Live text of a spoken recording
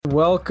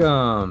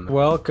welcome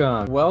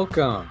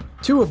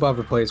to Above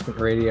Replacement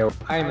Radio.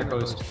 I am your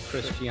host,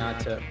 Chris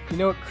Gianta. You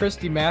know what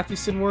Christy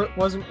Mathewson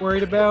wasn't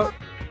worried about?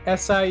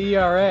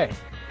 SIERA.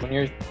 When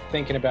you're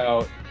thinking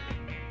about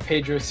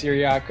Pedro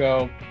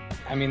Ciriaco,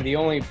 I mean, the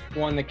only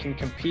one that can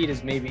compete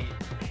is maybe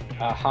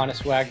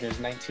Hannes Wagner's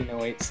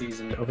 1908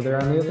 season. Over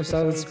there on the other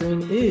side of the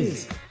screen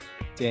is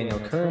Daniel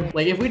Curran.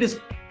 Like, if we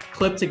just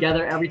clip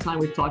together every time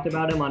we've talked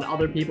about him on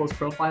other people's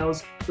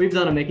profiles, we've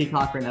done a Mickey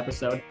Cochran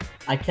episode.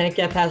 I can't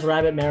get past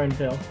Rabbit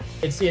Marinville.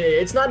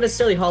 It's not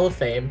necessarily Hall of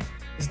Fame.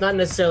 It's not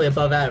necessarily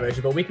above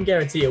average, but we can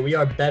guarantee you we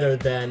are better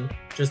than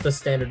just the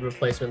standard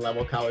replacement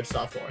level college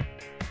sophomore.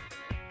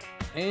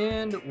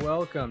 And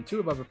welcome to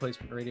Above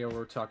Replacement Radio, where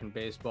we're talking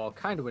baseball,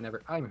 kind of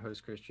whenever. I'm your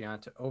host, Chris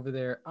Gianta. Over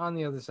there on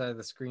the other side of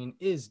the screen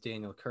is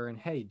Daniel Curran.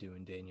 How you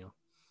doing, Daniel?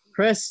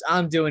 Chris,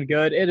 I'm doing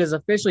good. It is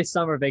officially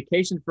summer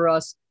vacation for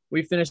us.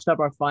 We finished up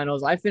our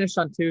finals. I finished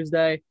on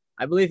Tuesday.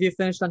 I believe you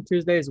finished on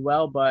Tuesday as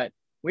well, but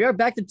we are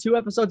back to 2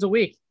 episodes a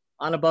week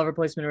on Above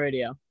Replacement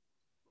Radio.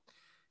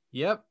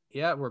 Yep.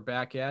 Yeah, we're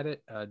back at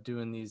it,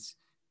 doing these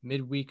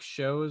midweek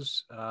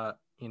shows,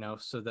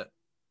 so that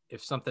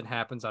if something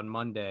happens on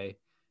Monday,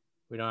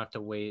 we don't have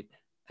to wait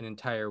an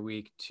entire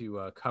week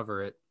to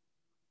cover it.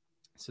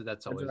 So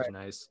that's always right.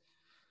 Nice.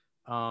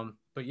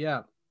 But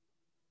yeah,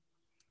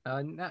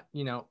 kind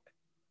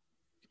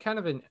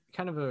of an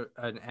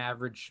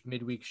average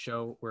midweek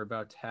show. We're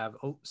about to have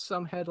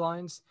some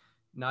headlines,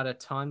 not a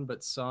ton,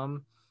 but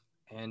some.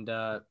 And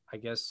I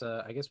guess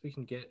we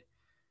can get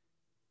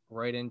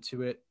right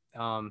into it.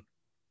 The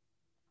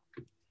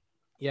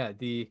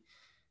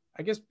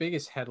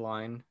biggest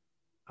headline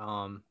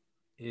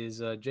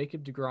is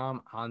Jacob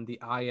deGrom on the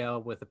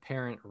IL with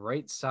apparent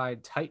right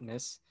side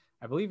tightness.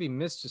 I believe he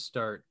missed a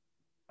start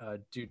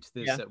due to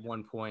this at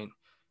one point,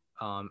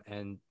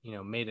 and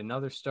made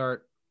another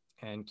start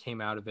and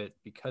came out of it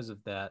because of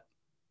that.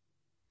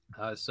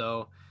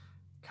 So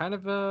kind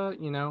of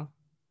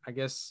I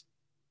guess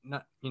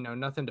not,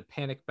 nothing to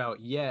panic about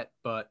yet,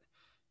 but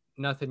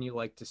nothing you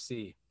like to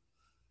see.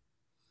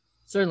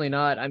 Certainly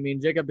not. I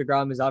mean, Jacob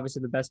deGrom is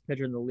obviously the best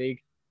pitcher in the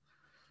league.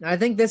 And I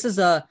think this is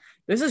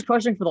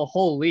crushing for the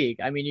whole league.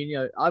 I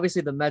mean,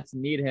 obviously the Mets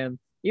need him,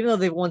 even though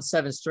they've won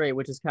 7 straight,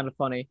 which is kind of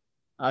funny,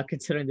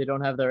 considering they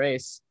don't have their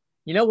ace.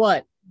 You know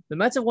what? The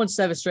Mets have won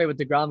 7 straight with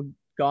deGrom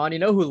gone. You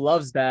know who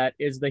loves that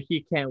is the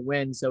he can't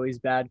win, so he's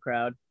bad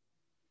crowd.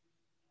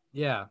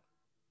 Yeah.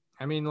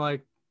 I mean,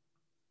 like,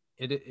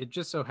 it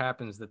just so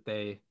happens that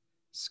they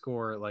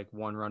score like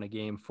 1 run a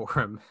game for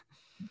him.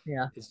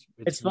 Yeah.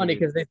 It's funny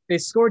because they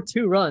scored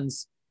 2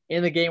 runs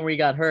in the game where he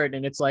got hurt,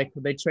 and it's like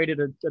they traded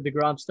a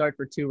deGrom start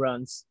for 2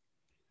 runs.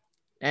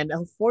 And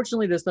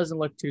unfortunately, this doesn't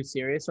look too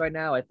serious right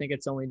now. I think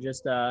it's only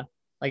just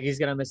like he's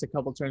gonna miss a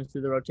couple turns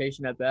through the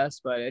rotation at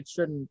best, but it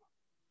shouldn't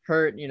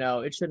hurt.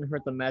 It shouldn't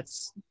hurt the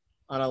Mets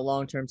on a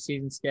long-term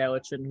season scale.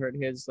 It shouldn't hurt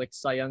his like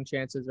Cy Young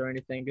chances or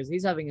anything because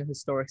he's having a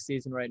historic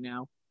season right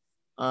now.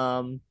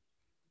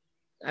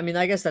 I mean,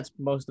 I guess that's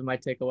most of my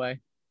takeaway.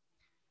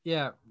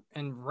 Yeah,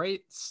 and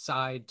right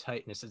side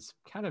tightness, it's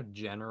kind of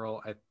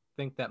general. I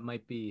think that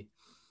might be,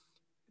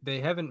 they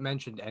haven't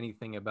mentioned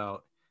anything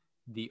about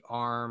the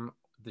arm,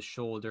 the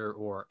shoulder,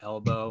 or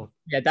elbow.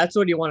 Yeah, that's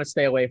what you want to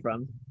stay away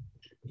from.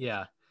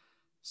 Yeah.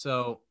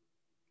 So,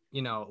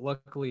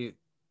 luckily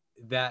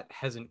that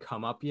hasn't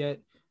come up yet.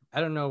 I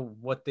don't know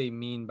what they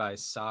mean by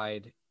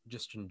side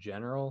just in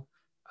general.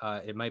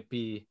 It might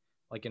be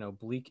like an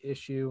oblique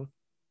issue,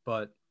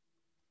 but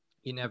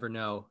you never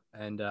know.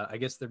 And I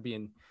guess they're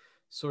being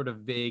sort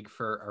of vague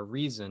for a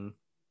reason,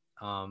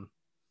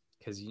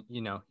 because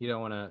you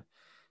don't want to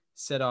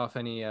set off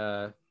any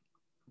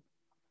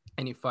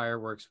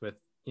fireworks with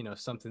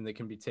something that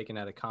can be taken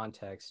out of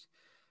context.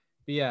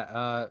 But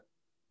yeah,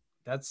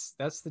 that's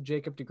the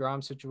Jacob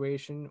deGrom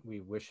situation. We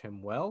wish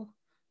him well,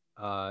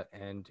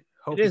 and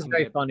hope it is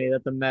very funny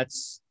that the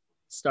Mets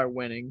start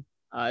winning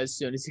as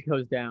soon as he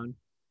goes down.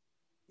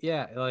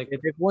 Yeah, like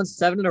if they've won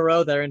 7 in a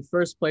row, they're in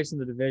first place in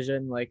the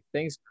division. Like,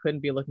 things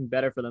couldn't be looking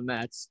better for the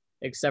Mets,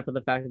 except for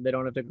the fact that they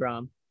don't have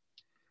deGrom.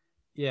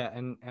 Yeah,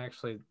 and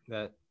actually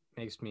that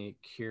makes me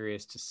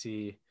curious to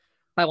see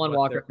Taijuan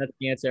Walker, that's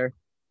the answer.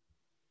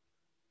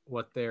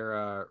 What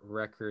their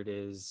record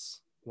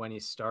is when he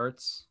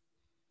starts.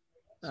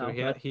 So he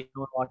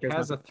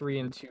has a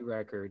 3-2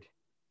 record.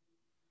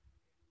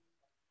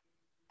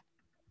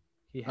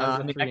 He has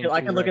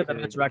I can look at the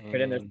Mets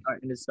record in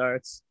his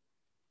starts.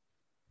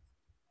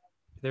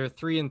 They're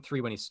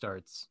 3-3 when he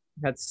starts.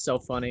 That's so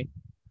funny.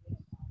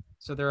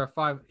 So there are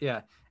 5,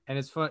 yeah, and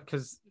it's fun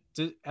because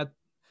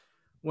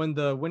when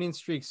the winning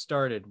streak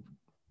started,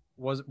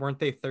 weren't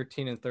they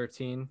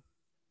 13-13?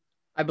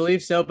 I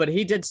believe so, but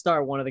he did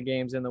start one of the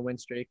games in the win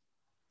streak.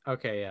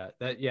 Okay,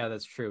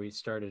 that's true. He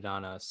started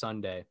on a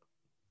Sunday.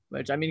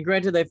 Which, I mean,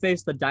 granted, they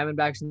faced the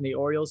Diamondbacks and the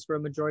Orioles for a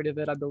majority of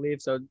it, I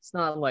believe. So it's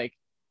not like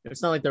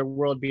they're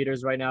world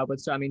beaters right now. But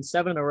I mean,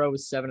 7 in a row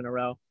is 7 in a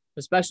row,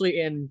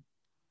 especially in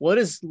what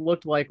has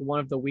looked like one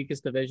of the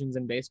weakest divisions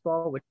in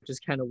baseball, which is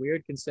kind of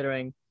weird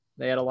considering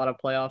they had a lot of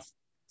playoff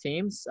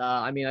teams.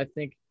 I mean, I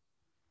think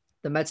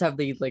The Mets have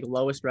the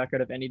lowest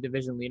record of any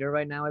division leader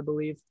right now, I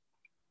believe.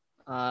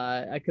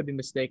 I could be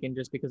mistaken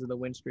just because of the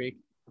win streak.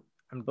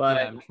 But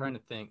I'm trying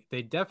to think. They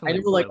I definitely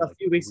know were a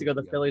few a weeks week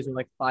ago the Phillies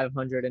were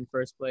 500 in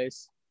first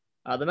place.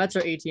 The Mets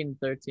are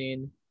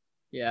 18-13.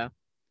 Yeah.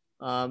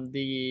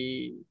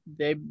 They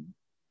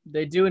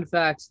do in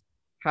fact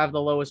have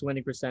the lowest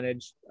winning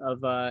percentage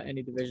of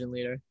any division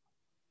leader.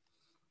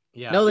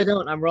 Yeah. No, they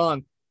don't. I'm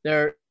wrong.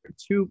 They're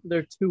two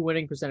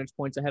winning percentage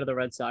points ahead of the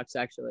Red Sox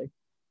actually.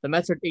 The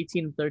Mets are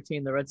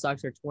 18-13. The Red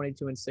Sox are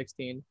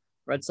 22-16.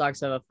 Red Sox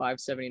have a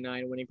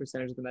 579 winning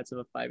percentage. The Mets have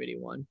a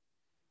 581.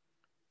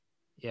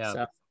 Yeah.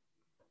 So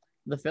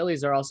the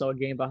Phillies are also a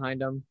game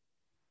behind them.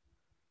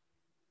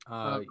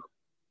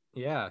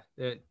 Yeah,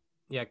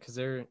 because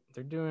they're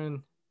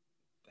doing.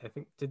 I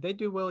think did they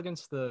do well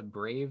against the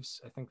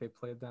Braves? I think they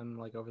played them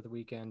over the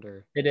weekend,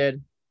 or they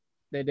did.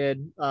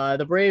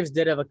 The Braves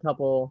did have a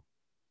couple.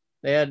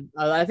 They had.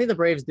 I think the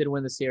Braves did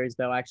win the series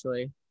though.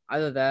 Actually,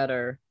 either that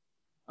or.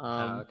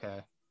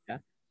 Okay. Yeah,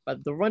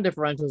 but the run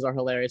differentials are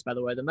hilarious. By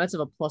the way, the Mets have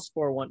a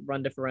 +4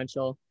 run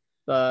differential.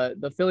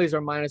 The Phillies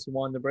are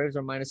 -1. The Braves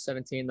are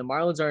 -17. The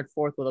Marlins are in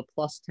fourth with a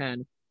 +10.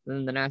 And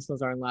then the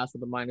Nationals are in last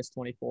with a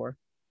 -24.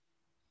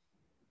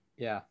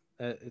 Yeah,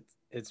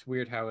 it's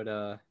weird how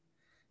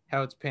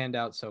it's panned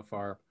out so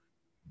far,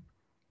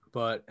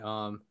 but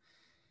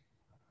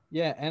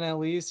yeah,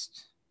 NL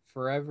East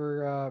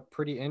forever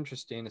pretty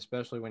interesting,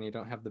 especially when you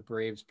don't have the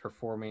Braves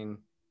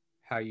performing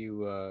how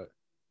you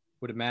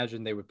would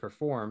imagine they would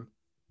perform.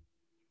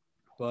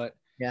 But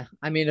yeah,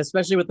 I mean,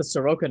 especially with the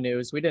Soroka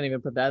news, we didn't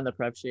even put that in the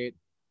prep sheet.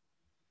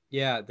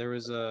 Yeah, there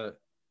was a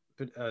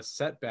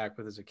setback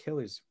with his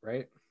Achilles,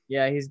 right?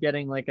 Yeah, he's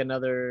getting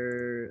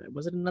another.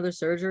 Was it another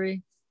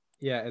surgery?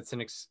 Yeah, it's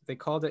they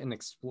called it an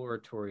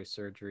exploratory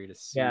surgery to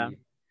see. Yeah,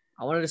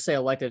 I wanted to say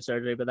elective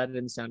surgery, but that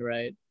didn't sound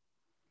right.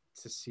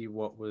 To see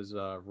what was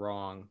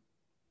wrong,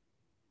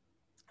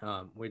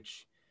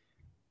 which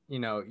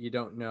you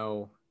don't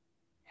know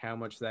how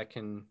much that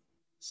can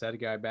set a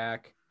guy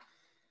back.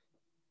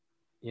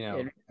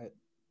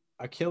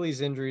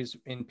 Achilles injuries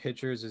in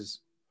pitchers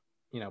is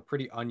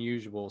pretty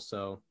unusual.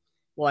 So,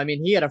 well, I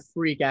mean, he had a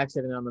freak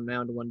accident on the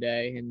mound one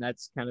day, and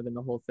that's kind of been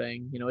the whole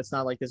thing. It's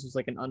not like this was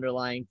an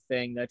underlying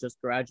thing that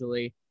just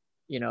gradually,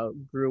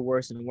 grew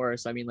worse and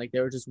worse. I mean,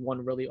 there was just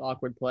one really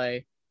awkward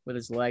play with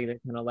his leg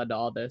that kind of led to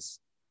all this.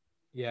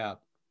 Yeah,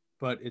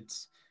 but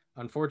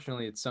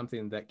unfortunately it's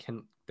something that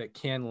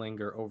can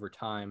linger over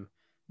time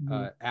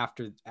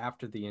after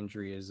the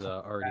injury is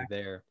already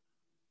there.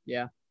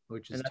 Yeah,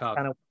 which is and that's tough.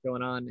 kind of what's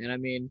going on. And I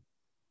mean,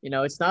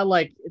 it's not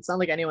like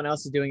anyone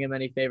else is doing him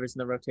any favors in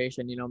the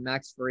rotation.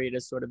 Max Fried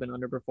has sort of been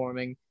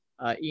underperforming.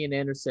 Ian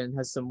Anderson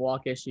has some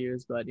walk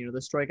issues, but the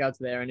strikeouts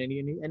there, and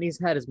he's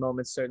had his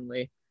moments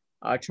certainly.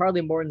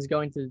 Charlie Morton's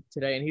going to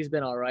today, and he's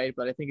been all right,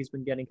 but I think he's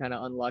been getting kind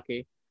of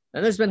unlucky.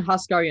 And there's been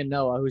Huascar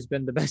Ynoa, who's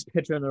been the best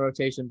pitcher in the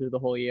rotation through the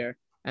whole year,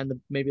 and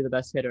maybe the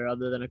best hitter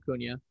other than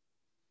Acuna.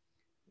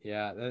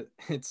 Yeah,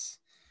 it's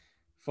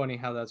funny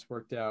how that's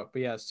worked out.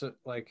 But yeah, so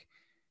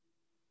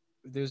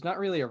there's not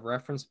really a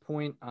reference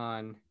point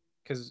on,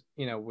 because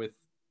with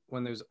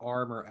when there's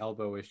arm or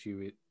elbow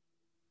issue,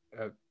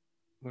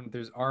 when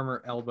there's arm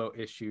or elbow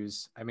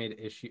issues, I made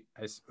issue.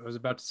 I was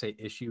about to say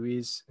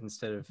issues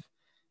instead of.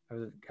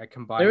 I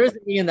combined. There is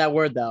an E in that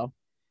word though.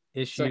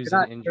 Issues so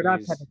and injuries. You're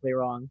not technically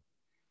wrong.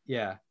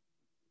 Yeah.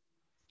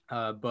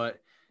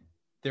 But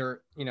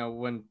there,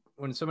 when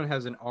someone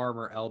has an arm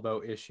or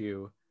elbow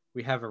issue,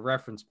 we have a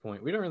reference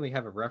point. We don't really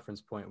have a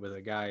reference point with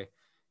a guy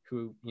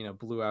who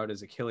blew out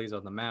his Achilles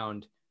on the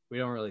mound. We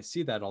don't really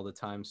see that all the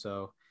time,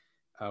 so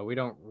we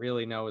don't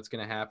really know what's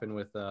going to happen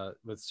with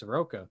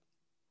Soroka.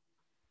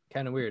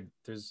 Kind of weird.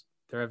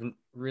 There haven't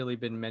really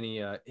been many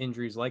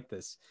injuries like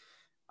this.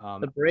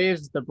 The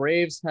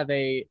Braves have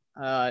a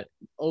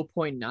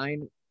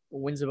 0.9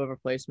 wins above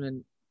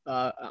replacement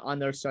on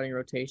their starting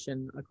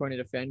rotation, according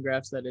to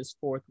Fangraphs. That is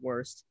fourth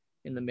worst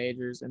in the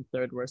majors and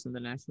third worst in the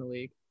National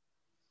League.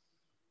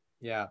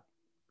 Yeah,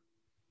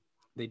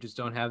 they just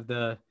don't have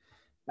the.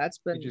 That's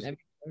been.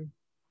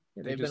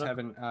 They just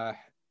haven't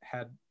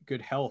had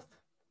good health.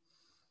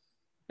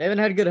 They haven't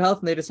had good health,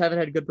 and they just haven't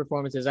had good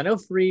performances. I know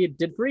Fried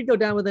go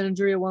down with an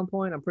injury at one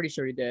point? I'm pretty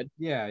sure he did.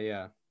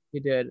 Yeah. He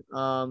did.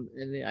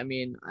 And I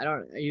mean,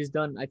 he's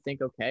done, I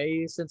think,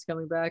 okay since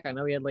coming back. I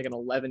know he had an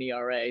 11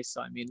 ERA, so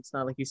I mean, it's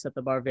not like he set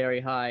the bar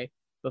very high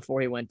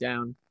before he went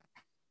down.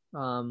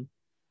 But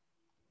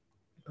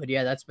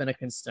yeah, that's been a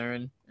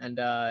concern. And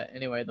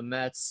anyway, the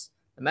Mets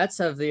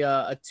have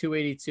a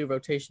 2.82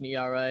 rotation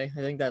ERA. I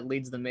think that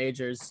leads the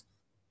majors.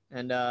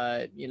 And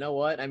you know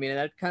what? I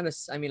mean,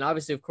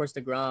 obviously, of course,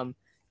 DeGrom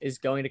is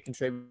going to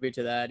contribute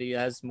to that. He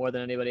has more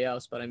than anybody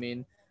else, but I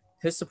mean,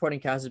 his supporting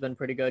cast has been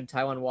pretty good.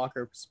 Taijuan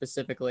Walker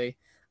specifically,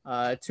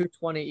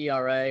 2.20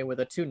 ERA with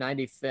a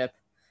 2.90 FIP.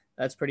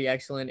 That's pretty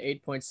excellent.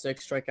 8.6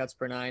 strikeouts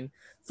per nine.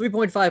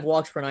 3.5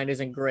 walks per nine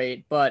isn't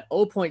great, but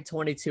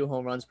 0.22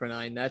 home runs per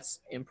nine.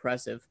 That's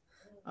impressive.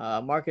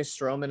 Marcus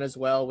Stroman as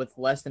well with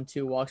less than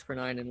 2 walks per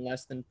nine and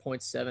less than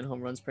 0.7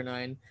 home runs per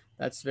nine.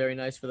 That's very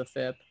nice for the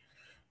FIP.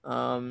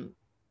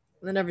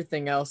 And then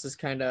everything else is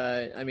kind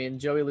of, I mean,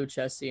 Joey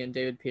Lucchesi and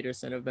David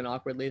Peterson have been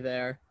awkwardly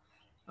there.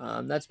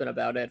 That's been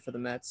about it for the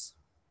Mets.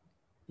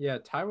 Yeah,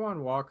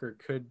 Taijuan Walker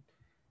could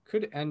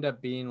end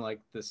up being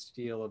like the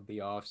steal of the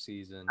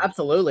offseason.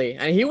 Absolutely.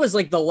 And he was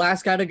like the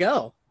last guy to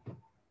go.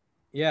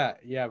 Yeah,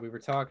 we were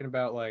talking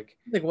about like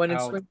when in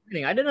spring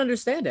training. I didn't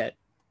understand it.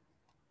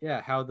 Yeah,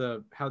 how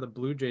the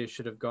Blue Jays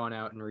should have gone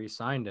out and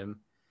re-signed him,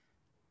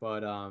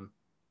 but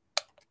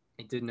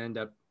it didn't end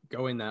up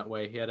going that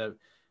way. He had a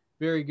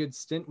very good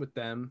stint with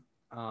them.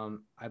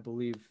 I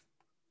believe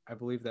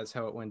that's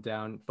how it went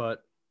down.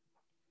 But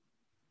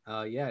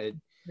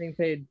being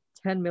paid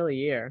 $10 million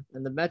a year,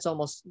 and the Mets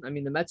almost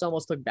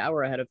took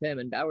Bauer ahead of him.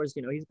 And Bauer's,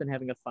 he's been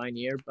having a fine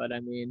year, but I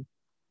mean,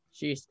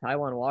 geez,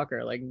 Taijuan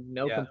Walker, like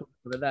complaint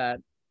with that.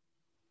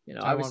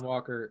 Taijuan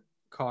Walker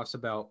costs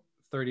about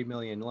 $30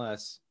 million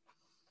less.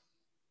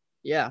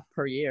 Yeah,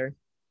 per year,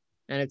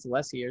 and it's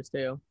less years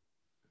too.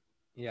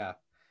 Yeah.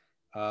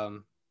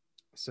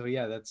 So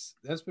yeah,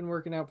 that's been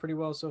working out pretty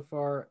well so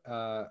far.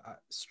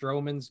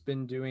 Stroman's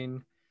been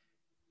doing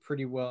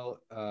pretty well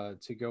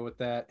to go with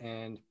that,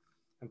 and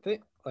I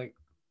think like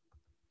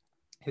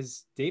I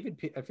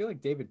feel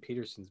like David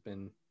Peterson's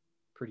been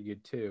pretty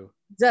good too.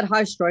 He's had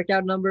high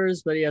strikeout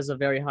numbers, but he has a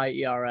very high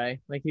ERA.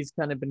 Like he's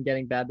kind of been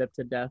getting BABIP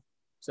to death,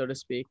 so to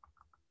speak.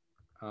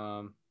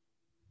 I'm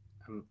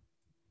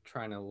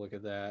trying to look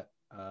at that.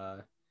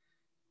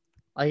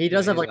 He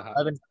does have like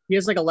 11. He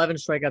has like 11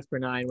 strikeouts per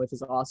 9, which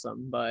is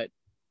awesome. But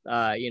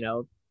I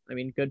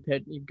mean, good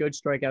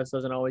strikeouts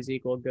doesn't always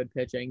equal good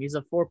pitching. He's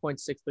a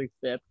 4.63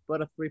 FIP,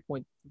 but a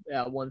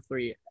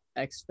 3.13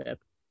 xFIP.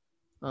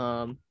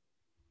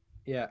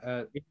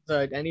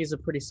 He's a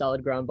pretty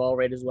solid ground ball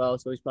rate as well.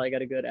 So he's probably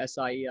got a good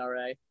SI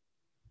ERA.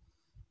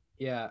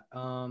 Yeah.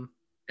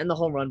 And the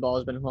home run ball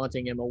has been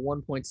haunting him, a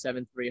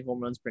 1.73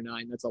 home runs per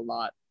 9. That's a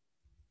lot.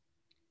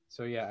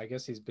 So yeah, I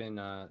guess he's been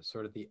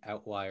sort of the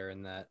outlier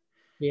in that.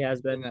 He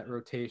has been in that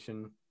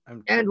rotation.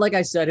 And like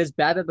I said, his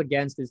BABIP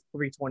against is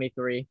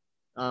 323.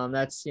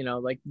 That's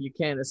like you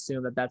can't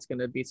assume that that's going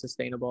to be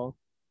sustainable.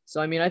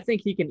 So I mean, I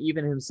think he can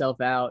even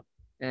himself out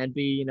and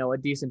be a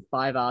decent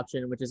 5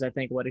 option, which is I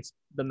think what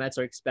the Mets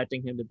are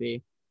expecting him to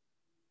be.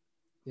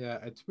 Yeah,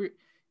 it's weird.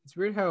 It's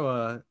weird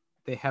how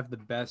they have the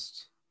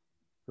best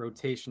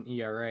rotation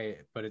ERA,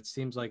 but it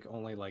seems like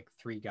only like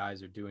 3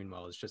 guys are doing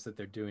well. It's just that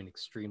they're doing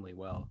extremely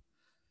well.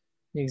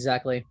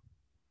 Exactly.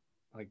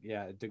 Like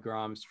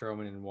DeGrom,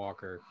 Stroman, and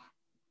Walker,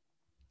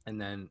 and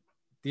then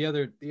the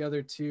other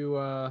two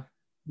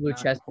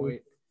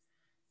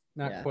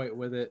not quite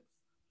with it.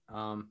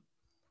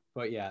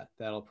 But yeah,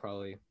 that'll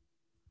probably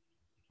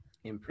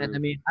improve. And I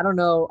mean, I don't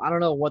know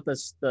what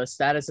the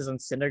status is on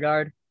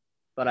Syndergaard,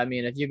 but I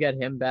mean, if you get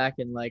him back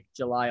in like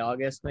July,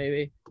 August,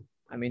 maybe,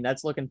 I mean,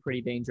 that's looking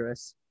pretty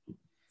dangerous.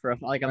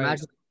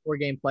 Imagine a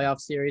 4-game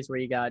playoff series where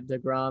you got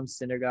DeGrom,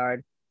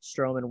 Syndergaard,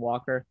 Stroman,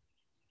 Walker.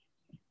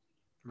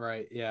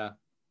 Right. Yeah.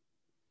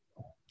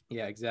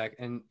 Yeah,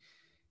 exactly. And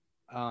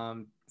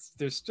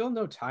there's still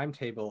no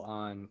timetable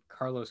on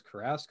Carlos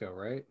Carrasco,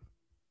 right?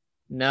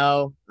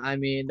 No, I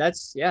mean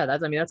that's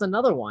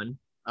another one.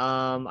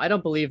 I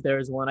don't believe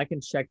there's one. I can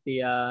check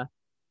the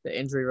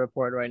injury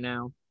report right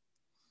now.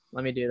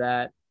 Let me do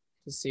that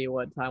to see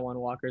what Taijuan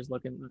Walker's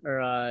looking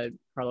or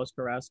Carlos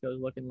Carrasco is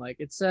looking like.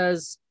 It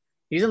says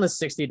he's in the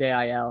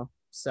 60-day IL,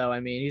 so I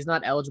mean he's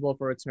not eligible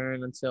for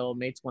return until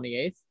May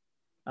 28th.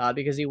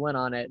 Because he went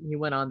on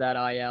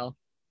that IL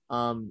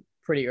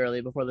pretty early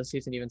before the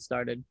season even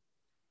started.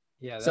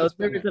 Yeah. So it's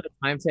maybe to the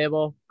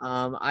timetable.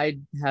 I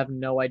have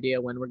no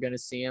idea when we're going to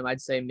see him.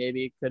 I'd say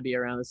maybe it could be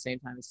around the same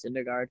time as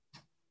Syndergaard.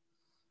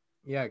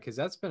 Yeah, because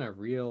that's been a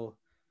real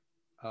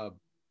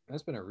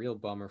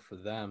bummer for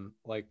them.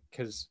 Like,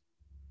 because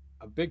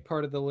a big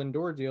part of the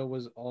Lindor deal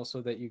was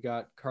also that you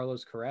got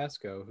Carlos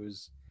Carrasco,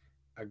 who's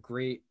a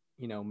great,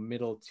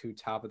 middle to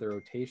top of the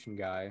rotation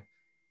guy,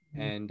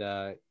 and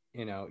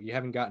you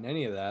haven't gotten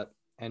any of that.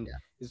 And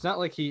it's not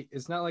like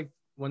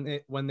when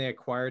they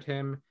acquired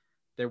him,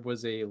 there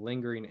was a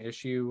lingering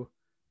issue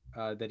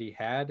that he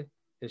had.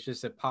 It's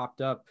just it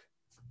popped up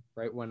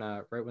right when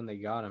they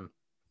got him.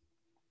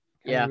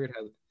 Kinda weird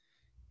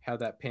how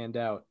that panned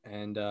out.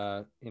 And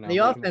the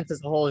offense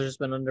as a whole has just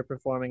been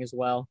underperforming as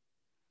well.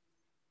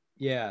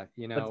 Yeah,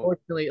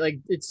 unfortunately, like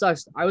it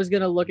sucks. I was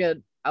looking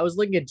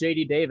at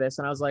JD Davis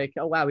and I was like,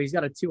 oh wow, he's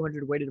got a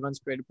 200 weighted runs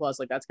created plus.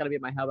 Like that's got to be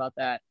how about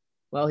that?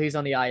 Well, he's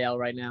on the IL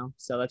right now,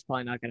 so that's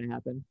probably not going to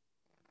happen.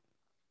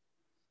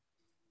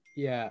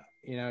 Yeah,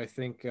 I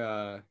think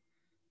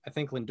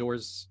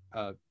Lindor's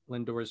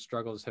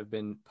struggles have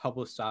been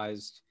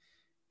publicized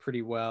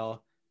pretty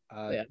well.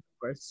 Yeah, of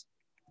course.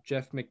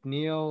 Jeff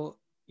McNeil,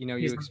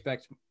 you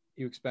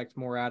expect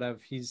more out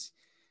of. He's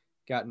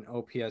got an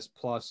OPS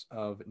plus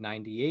of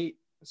 98,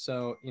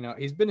 so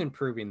he's been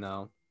improving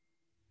though.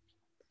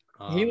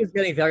 He was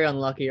getting very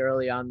unlucky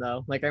early on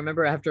though. Like I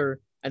remember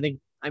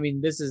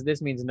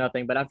this means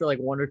nothing, but after like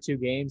 1 or 2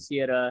 games, he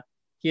had a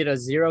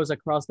zeros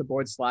across the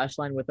board slash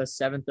line with a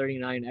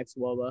 739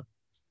 xWOBA.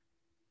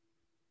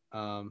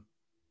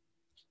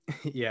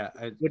 Yeah,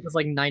 which was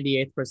like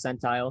 98th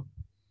percentile.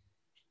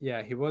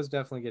 Yeah, he was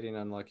definitely getting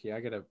unlucky. I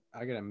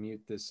gotta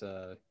mute this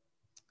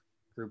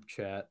group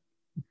chat.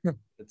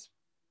 It's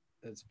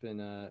it's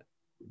been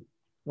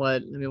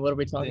What? I mean, what are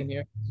we talking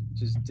here?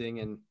 just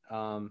dinging.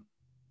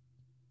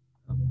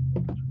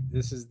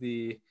 This is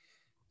the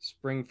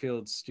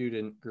Springfield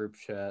student group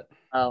chat.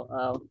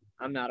 Oh,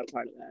 I'm not a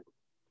part of that.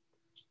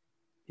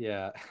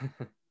 Yeah.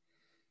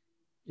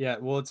 Yeah,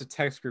 well, it's a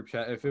text group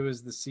chat. If it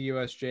was the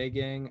CUSJ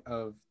gang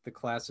of the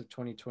class of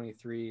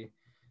 2023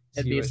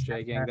 It'd be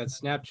CUSJ gang, Snapchat.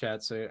 that's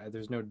Snapchat, so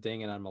there's no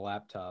dinging on my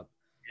laptop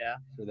Yeah.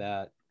 for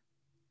that.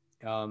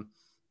 But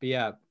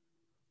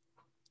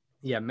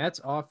yeah,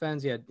 Mets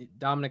offense. Yeah,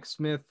 Dominic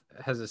Smith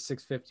has a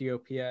 650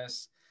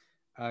 OPS.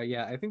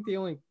 Yeah, I think the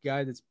only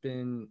guy that's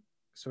been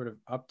sort of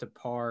up to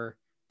par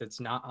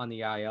that's not on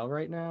the IL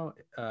right now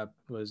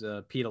was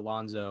Pete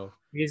Alonso.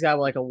 He's got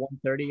like a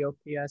 130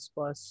 OPS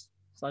plus.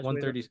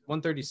 130,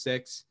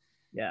 136.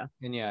 Yeah.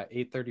 And yeah,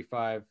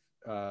 835.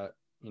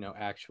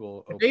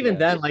 Actual OPS. Even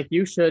then, like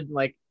you should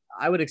like.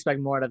 I would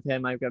expect more out of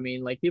him. I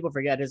mean, like people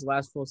forget his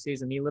last full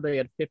season, he literally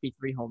had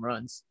 53 home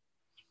runs.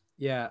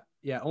 Yeah,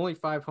 only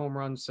 5 home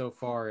runs so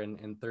far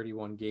in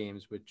 31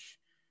 games, which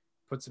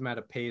puts him at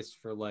a pace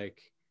for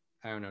like,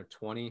 I don't know,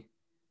 20.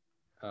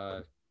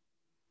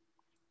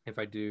 If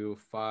I do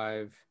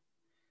 5,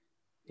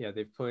 yeah,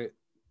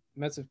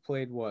 Mets have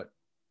played what,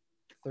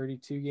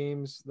 32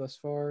 games thus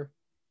far.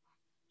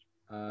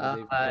 Yeah,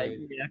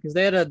 because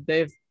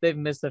they've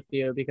missed a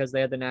few because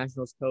they had the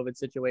Nationals COVID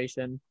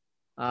situation.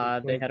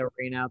 They had a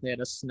rain out, they had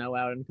a snow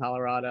out in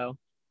Colorado.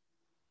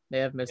 They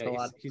have missed a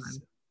lot of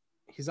time.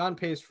 He's on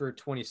pace for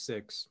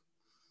 26,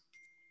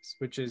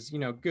 which is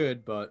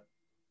good, but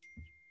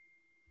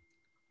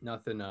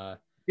nothing.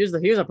 Here's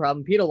a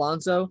problem. Pete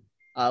Alonso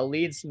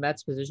leads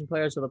Mets position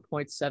players with a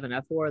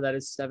 .7 fWAR. That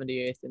is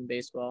 78th in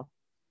baseball,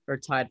 or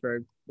tied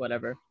for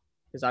whatever.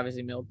 Because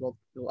obviously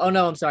oh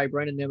no, I'm sorry.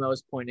 Brandon Nimmo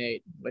is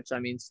 0.8, which I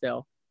mean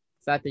still,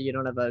 the fact that you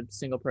don't have a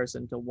single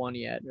person to 1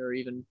 yet, or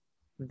even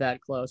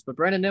that close. But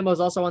Brandon Nimmo is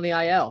also on the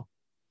IL.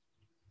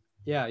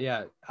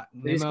 Yeah.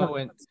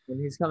 Nimmo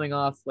he's coming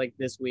off like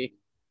this week.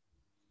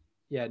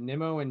 Yeah,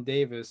 Nimmo and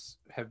Davis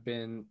have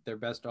been their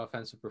best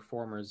offensive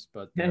performers,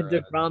 but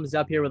DeGrom's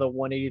up here with a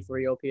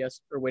 183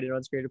 OPS or weighted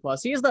runs created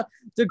plus.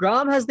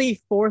 DeGrom has the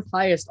 4th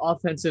highest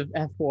offensive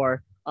fWAR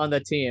on the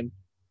team.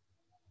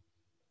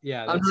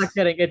 Yeah, I'm not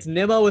kidding. It's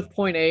Nimmo with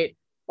 0.8,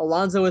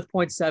 Alonso with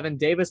 0.7,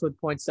 Davis with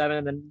 0.7,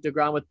 and then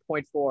DeGrom with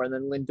 0.4, and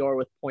then Lindor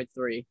with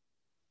 0.3.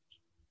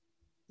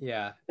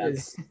 Yeah,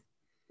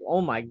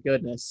 oh my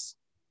goodness,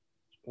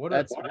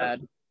 that's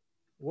bad.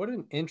 What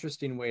an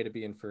interesting way to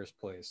be in first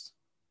place.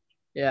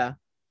 Yeah,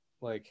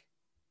 like,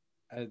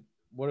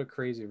 what a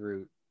crazy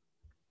route.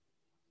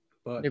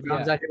 But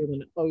DeGrom's actually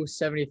with an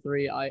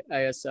 073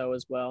 ISO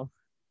as well,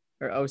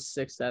 or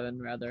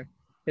 067 rather.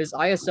 His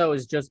ISO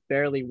is just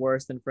barely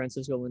worse than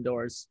Francisco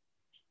Lindor's.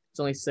 It's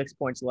only 6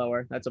 points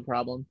lower. That's a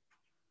problem.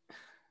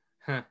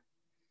 Huh.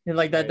 And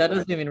like that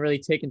doesn't even really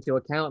take into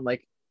account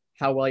like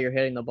how well you're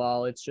hitting the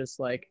ball. It's just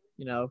like,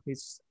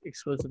 he's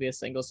exclusively a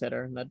singles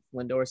hitter, and that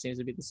Lindor seems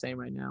to be the same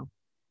right now.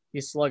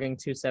 He's slugging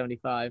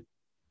 275.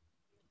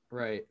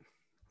 Right.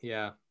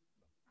 Yeah.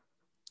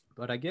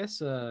 But I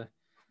guess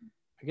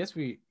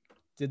we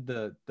did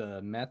the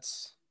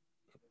Mets,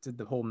 did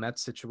the whole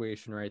Mets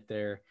situation right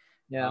there.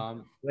 Yeah.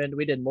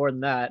 We did more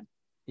than that.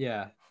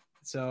 Yeah.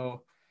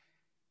 So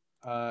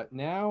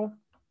now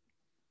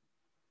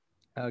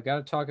got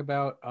to talk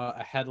about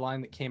a headline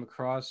that came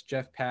across.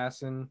 Jeff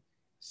Passan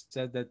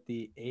said that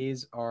the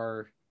A's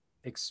are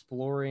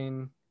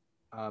exploring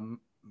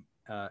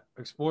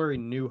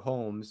new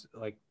homes,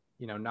 like,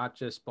 not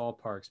just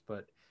ballparks,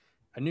 but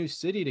a new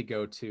city to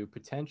go to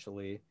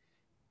potentially.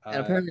 And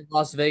apparently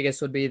Las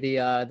Vegas would be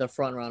the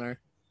front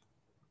runner.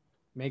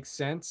 Makes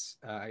sense.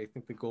 I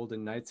think the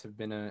Golden Knights have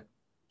been a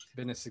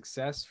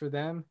success for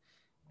them,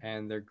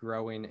 and they're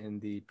growing in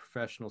the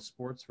professional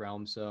sports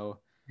realm. So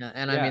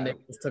I mean, they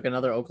just took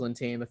another Oakland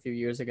team a few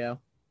years ago.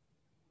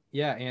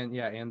 Yeah,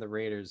 and the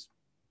Raiders.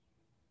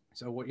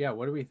 So what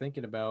are we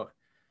thinking about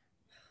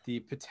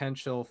the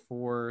potential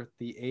for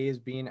the A's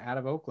being out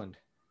of Oakland?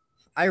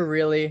 I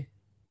really,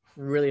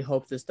 really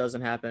hope this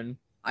doesn't happen.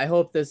 I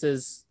hope this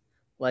is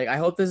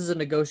a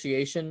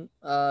negotiation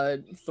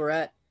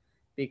threat,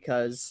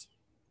 because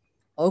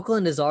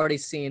Oakland has already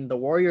seen the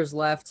Warriors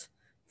left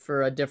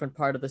for a different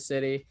part of the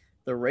city,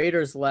 the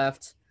Raiders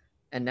left,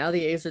 and now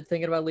the A's are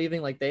thinking about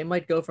leaving. Like, they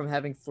might go from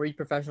having 3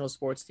 professional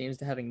sports teams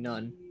to having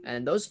none.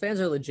 And those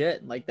fans are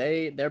legit. Like,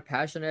 they're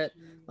passionate,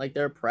 like,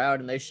 they're proud,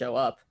 and they show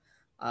up.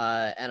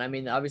 And I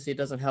mean, obviously it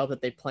doesn't help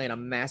that they play in a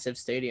massive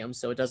stadium,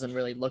 so it doesn't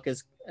really look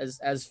as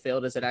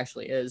filled as it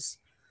actually is.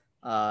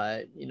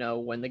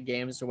 When the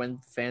games or when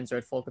fans are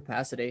at full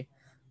capacity.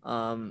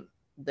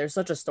 They're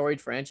such a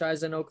storied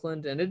franchise in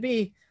Oakland, and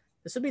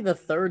this would be the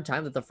 3rd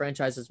time that the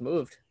franchise has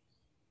moved.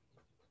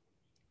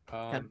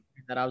 Kind of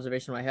that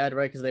observation in my head,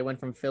 right? Because they went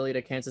from Philly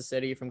to Kansas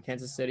City, from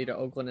Kansas City to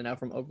Oakland, and now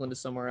from Oakland to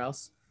somewhere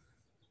else.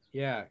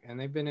 Yeah, and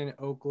they've been in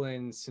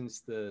Oakland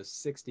since the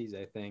 60s,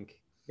 I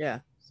think.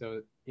 Yeah.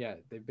 So, yeah,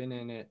 they've been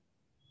in it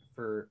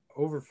for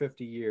over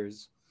 50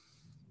 years.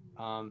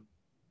 Um,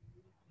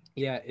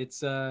 yeah,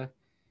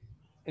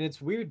 and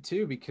it's weird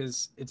too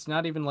because it's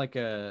not even like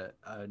a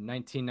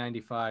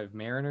 1995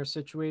 Mariner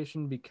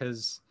situation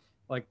because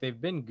like they've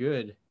been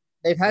good.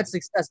 They've had Like,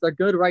 success. They're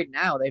good right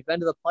now. They've been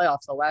to the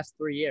playoffs the last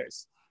 3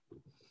 years.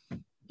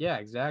 yeah,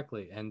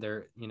 exactly. And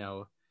they're,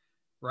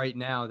 right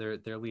now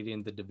they're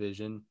leading the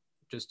division.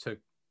 Just took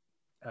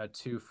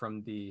two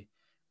from the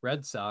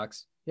Red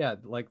Sox. Yeah,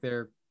 like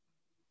they're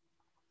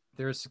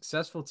a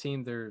successful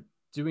team. They're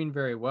doing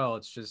very well.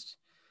 It's just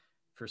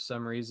for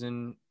some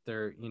reason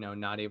they're,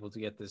 not able to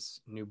get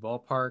this new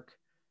ballpark.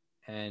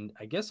 And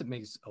I guess it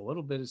makes a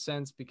little bit of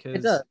sense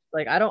It does. because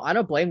Like I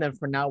don't blame them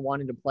for not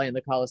wanting to play in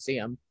the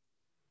Coliseum.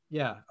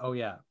 yeah, oh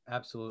yeah,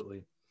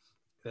 absolutely.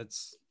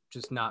 That's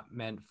just not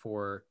meant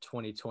for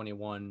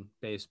 2021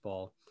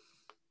 baseball.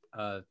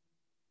 Uh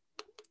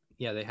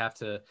yeah, they have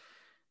to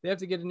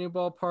get a new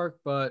ballpark,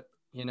 but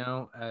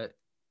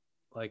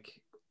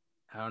like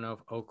I don't know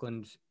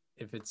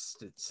if it's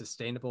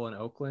sustainable in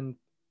Oakland,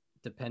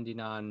 depending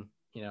on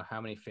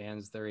how many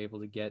fans they're able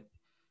to get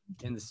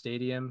in the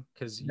stadium.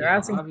 Because They're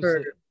asking for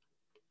obviously,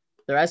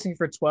 they're asking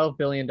for $12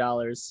 billion.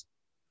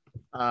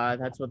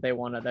 That's what they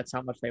want. That's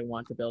how much they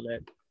want to build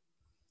it.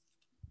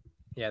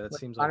 yeah, that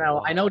seems I like a know.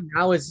 I lot. know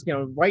now is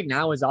right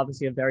now is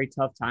obviously a very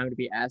tough time to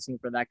be asking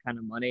for that kind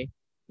of money.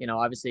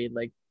 Obviously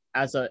like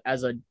as a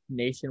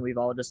nation, we've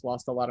all just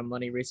lost a lot of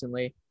money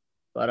recently.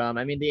 But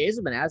I mean, the A's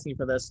have been asking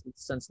for this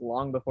since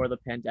long before the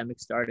pandemic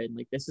started.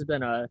 Like this has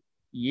been a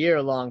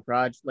year-long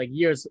project, like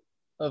years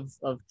of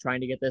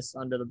trying to get this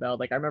under the belt.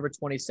 Like I remember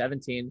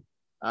 2017,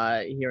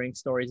 hearing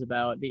stories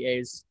about the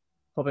A's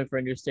hoping for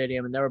a new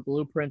stadium, and there were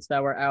blueprints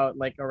that were out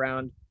like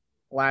around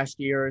last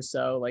year or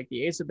so. Like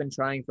the A's have been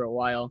trying for a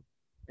while,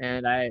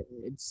 and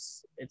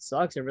it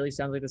sucks. It really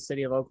sounds like the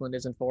city of Oakland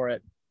isn't for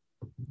it.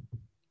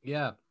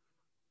 Yeah,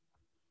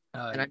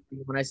 And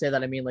when I say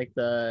that, I mean like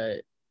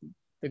the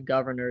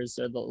governors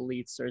or the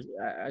elites, or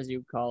as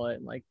you call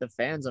it, like the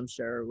fans, I'm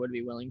sure would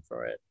be willing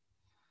for it.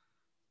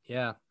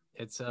 yeah,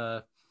 it's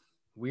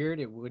weird.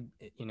 It would,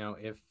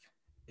 if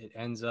it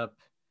ends up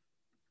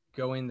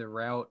going the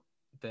route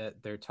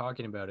that they're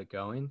talking about it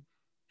going,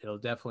 it'll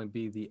definitely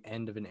be the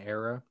end of an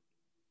era.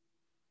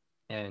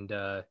 And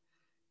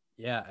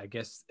yeah, I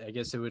guess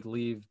it would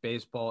leave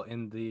baseball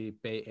in the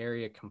Bay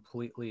Area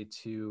completely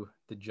to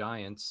the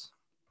Giants.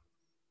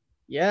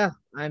 Yeah,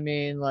 I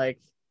mean like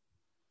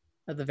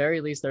at the very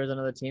least there's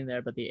another team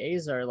there, but the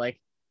A's are like,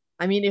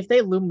 I mean, if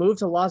they move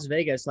to Las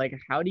Vegas, like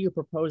how do you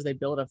propose they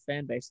build a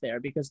fan base there?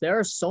 Because there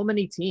are so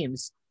many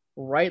teams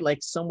right like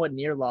somewhat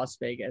near Las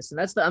Vegas. And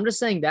I'm just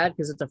saying that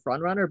because it's a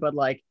front runner, but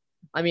like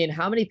I mean,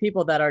 how many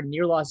people that are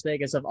near Las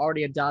Vegas have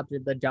already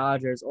adopted the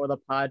Dodgers or the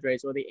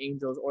Padres or the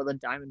Angels or the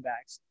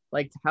Diamondbacks?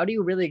 Like how do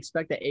you really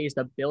expect the A's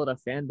to build a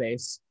fan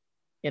base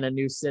in a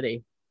new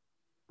city?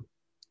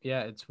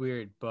 Yeah, it's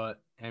weird, but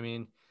I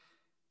mean,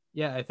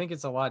 yeah, I think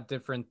it's a lot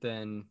different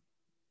than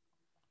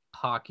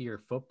hockey or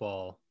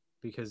football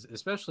because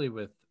especially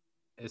with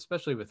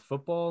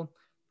football,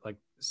 like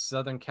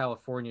Southern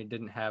California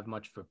didn't have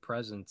much of a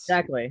presence.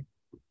 Exactly.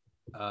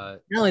 Uh,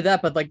 Not only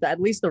that, but like at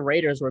least the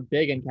Raiders were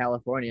big in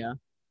California.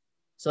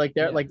 So like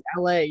they're yeah, like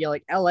LA,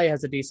 like LA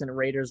has a decent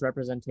Raiders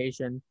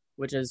representation,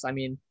 which is, I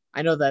mean,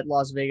 I know that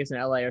Las Vegas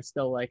and LA are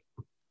still like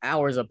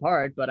hours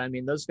apart, but I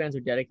mean those fans are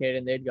dedicated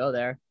and they'd go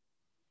there.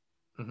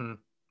 mm-hmm,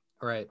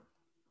 right.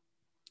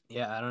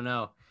 Yeah, I don't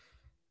know.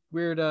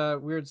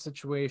 Weird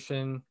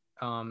situation.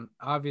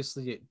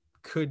 Obviously it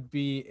could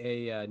be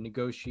a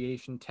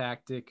negotiation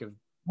tactic of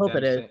Hope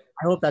it them is. saying,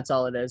 I hope that's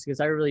all it is because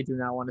I really do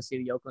not want to see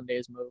the Oakland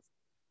A's move.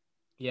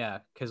 yeah,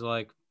 because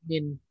like, I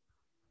mean,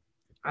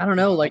 I don't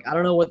know. Like, I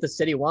don't know what the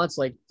city wants.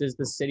 Like, does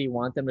the city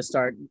want them to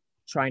start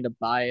trying to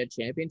buy a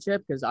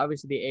championship? Because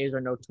obviously the A's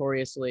are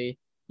notoriously,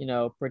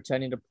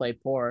 pretending to play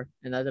poor,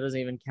 and that doesn't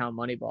even count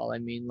Moneyball. I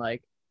mean,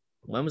 like,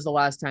 when was the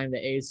last time the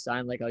A's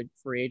signed like a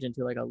free agent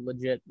to like a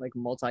legit like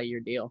multi-year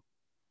deal?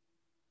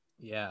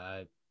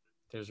 yeah,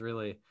 there's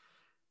really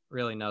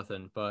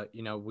nothing. But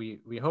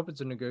we hope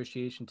it's a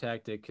negotiation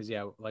tactic because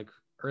yeah, like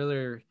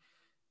earlier,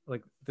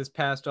 like this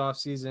past off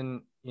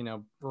season,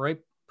 right,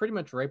 pretty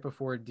much right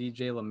before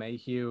DJ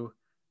LeMahieu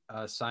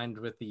signed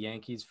with the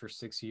Yankees for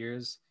 6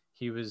 years,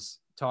 he was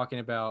talking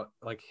about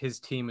like his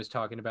team was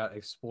talking about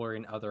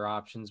exploring other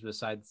options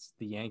besides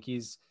the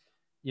Yankees.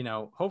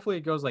 Hopefully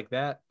it goes like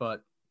that,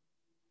 but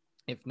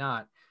if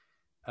not,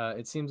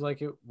 it seems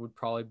like it would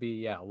probably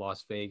be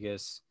Las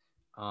Vegas.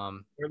 I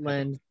think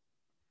Portland.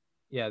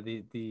 yeah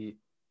the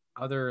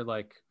other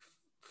like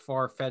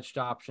far fetched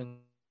options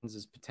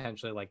is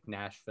potentially like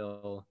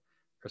Nashville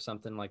or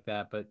something like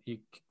that, but you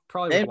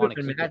probably They would want moved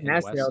to to keep it in the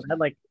Nashville. West. That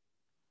like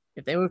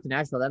if they move to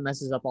Nashville, that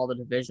messes up all the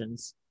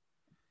divisions.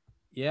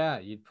 Yeah,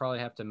 you'd probably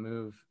have to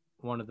move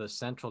one of the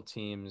central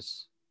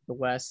teams The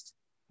West.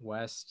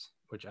 west,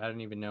 which I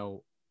don't even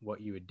know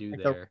what you would do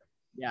Like the there.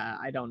 yeah,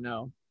 I don't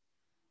know.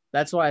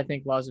 That's why I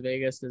think Las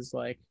Vegas is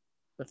like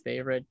the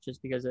favorite,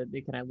 just because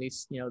they can at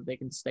least they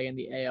can stay in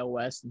the AL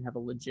West and have a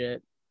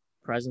legit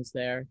presence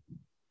there.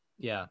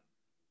 Yeah,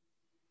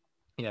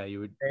 Yeah,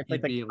 you would. It's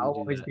like You'd the be able to do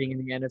Cowboys that. being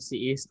in the NFC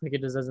East. Like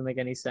it just doesn't make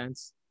any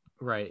sense.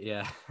 Right.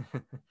 Yeah.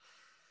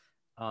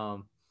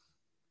 um.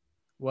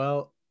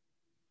 Well.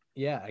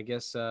 Yeah. I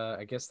guess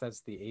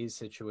that's the A's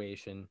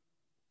situation.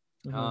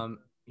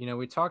 Mm-hmm.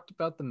 We talked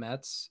about the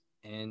Mets,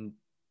 and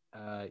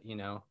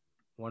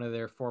one of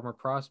their former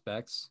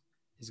prospects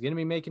is going to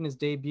be making his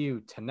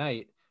debut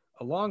tonight,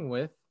 along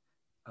with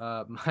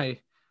my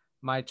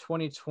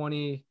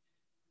 2020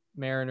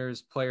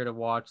 Mariners player to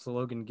watch,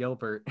 Logan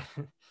Gilbert.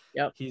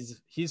 Yep.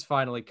 He's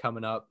finally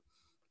coming up,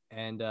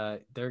 and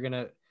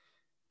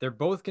they're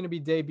both gonna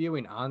be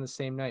debuting on the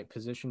same night,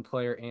 position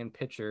player and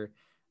pitcher,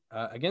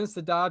 against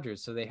the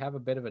Dodgers. So they have a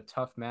bit of a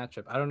tough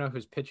matchup. I don't know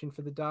who's pitching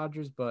for the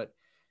Dodgers, but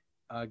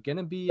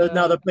gonna be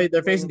No,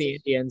 they're facing the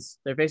Indians.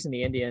 They're facing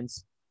the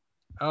Indians.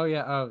 Oh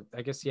yeah. Oh,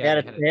 I guess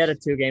yeah. They had a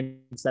 2-game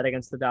set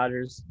against the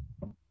Dodgers.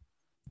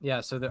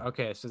 Yeah. So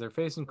they're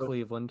facing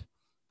Cleveland.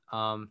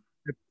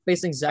 They're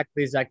facing Zach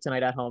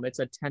tonight at home. It's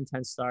a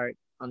 10-10 start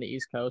on the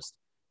East Coast.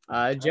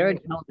 Jared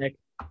Kelenic,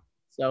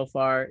 so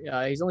far,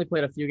 he's only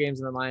played a few games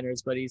in the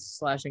minors, but he's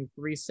slashing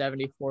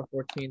 370,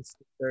 414,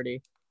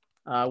 630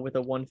 with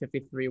a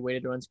 153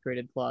 weighted runs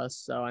created plus.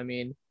 So, I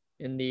mean,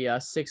 in the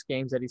 6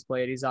 games that he's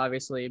played, he's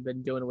obviously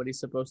been doing what he's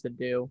supposed to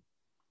do.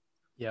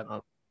 Yep.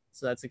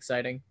 So that's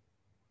exciting.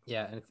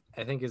 Yeah, and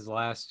I think his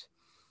last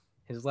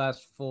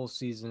full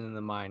season in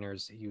the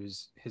minors,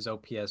 his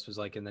OPS was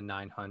like in the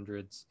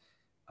 900s.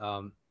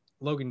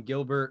 Logan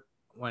Gilbert,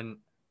 when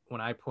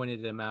I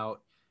pointed him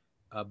out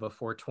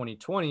before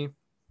 2020,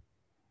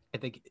 I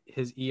think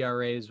his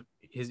ERA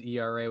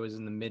was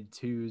in the mid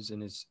 2s,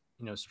 and his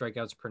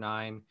strikeouts per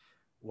 9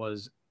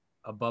 was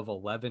above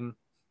 11.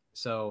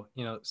 So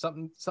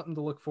something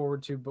to look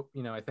forward to. But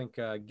I think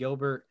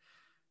Gilbert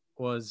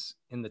was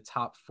in the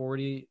top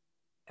 40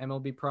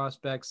 MLB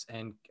prospects,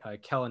 and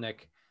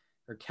Kelenic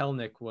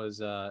was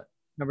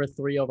number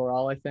 3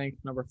 overall, I think,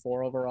 number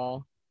 4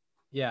 overall.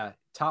 Yeah,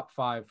 top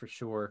 5 for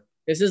sure.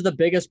 This is the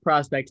biggest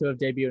prospect to have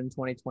debuted in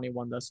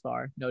 2021 thus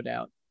far, no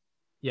doubt.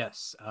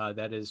 Yes,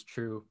 that is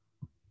true.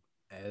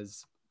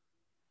 As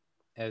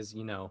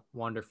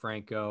Wander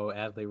Franco,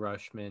 Adley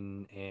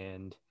Rutschman,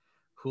 and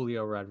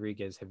Julio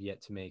Rodriguez have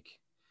yet to make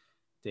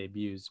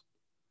debuts.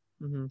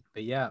 Mm-hmm.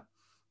 But yeah,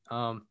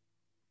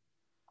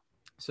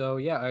 so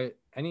yeah,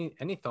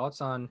 any thoughts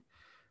on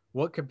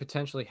what could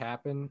potentially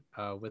happen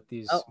with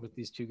these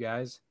 2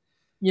 guys?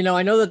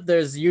 I know that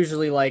there's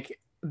usually like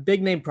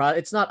big name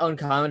it's not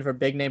uncommon for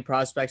big name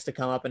prospects to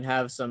come up and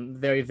have some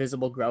very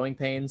visible growing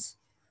pains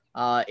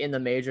in the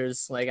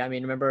majors. Like, I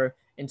mean, remember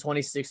in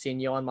 2016,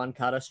 Yohan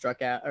Moncada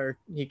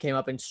he came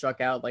up and struck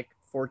out like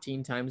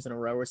 14 times in a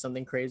row or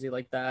something crazy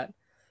like that.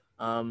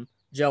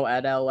 Joe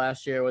Adell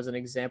last year was an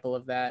example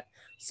of that.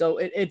 So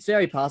it's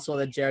very possible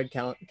that Jared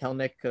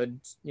Kelenic could,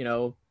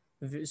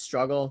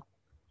 struggle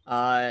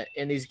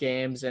in these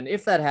games. And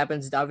if that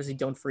happens, obviously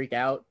don't freak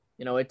out.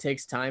 It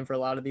takes time for a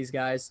lot of these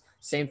guys.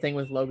 Same thing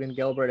with Logan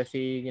Gilbert. If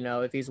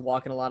he's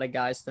walking a lot of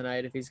guys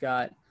tonight,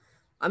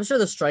 I'm sure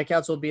the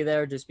strikeouts will be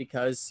there just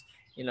because,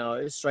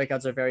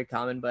 strikeouts are very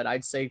common, but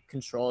I'd say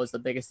control is the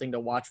biggest thing to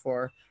watch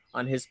for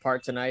on his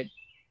part tonight.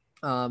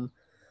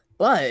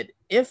 But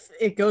if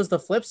it goes the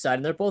flip side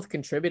and they're both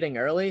contributing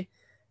early,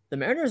 the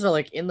Mariners are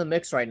like in the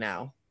mix right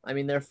now. I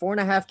mean, they're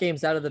 4.5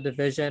 games out of the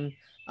division.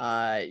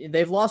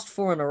 They've lost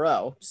 4 in a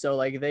row. So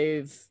like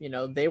they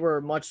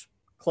were much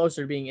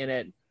closer to being in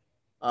it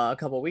a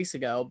couple of weeks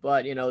ago,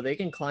 but they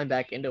can climb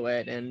back into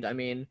it. And I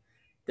mean,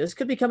 this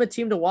could become a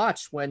team to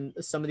watch when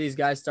some of these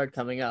guys start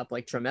coming up.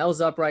 Like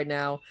Tramel's up right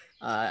now.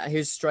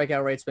 His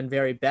strikeout rate's been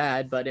very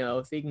bad, but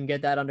if he can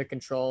get that under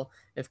control,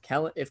 if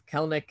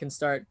Kelenic can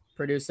start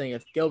producing,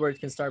 if Gilbert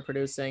can start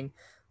producing,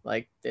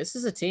 like this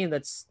is a team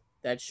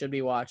that should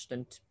be watched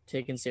and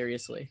taken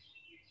seriously.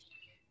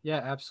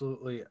 Yeah,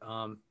 absolutely.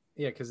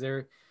 Because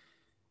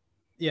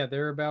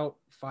they're about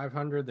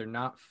 500. They're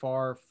not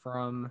far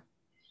from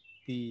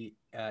the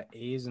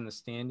A's in the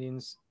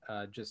standings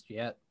just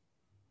yet.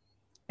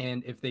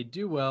 And if they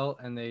do well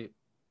and they,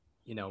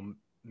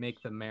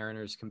 make the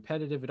Mariners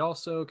competitive, it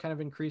also kind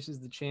of increases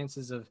the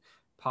chances of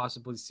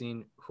possibly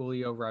seeing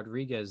Julio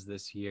Rodriguez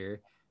this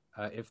year.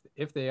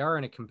 If they are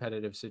in a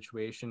competitive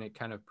situation, it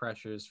kind of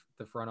pressures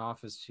the front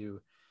office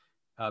to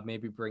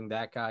maybe bring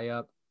that guy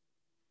up.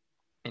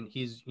 And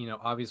he's,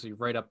 obviously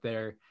right up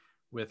there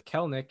with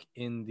Kelenic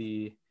in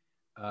the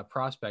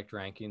prospect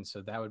ranking.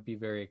 So that would be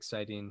very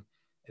exciting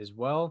as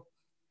well.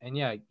 And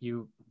yeah,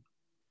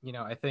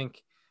 I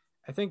think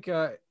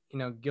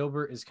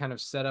Gilbert is kind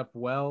of set up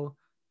well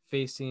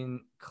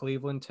facing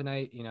Cleveland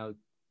tonight.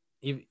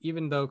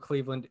 Even though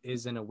Cleveland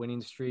is in a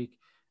winning streak,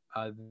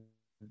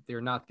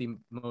 they're not the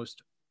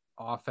most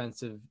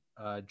offensive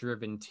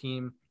driven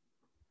team.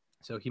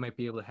 So he might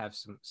be able to have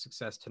some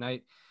success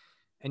tonight.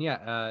 And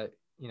yeah,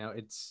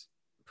 it's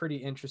pretty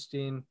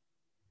interesting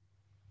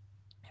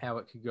how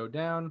it could go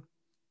down.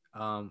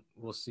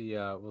 We'll see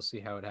how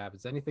it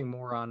happens. Anything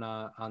more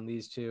on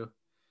these 2?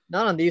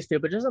 Not on these 2,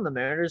 but just on the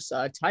Mariners.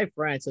 Ty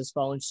France has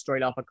fallen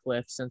straight off a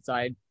cliff since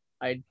I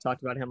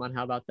talked about him on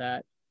How About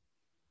That.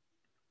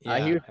 He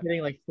was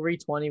hitting like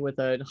 320 with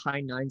a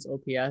high nines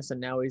OPS,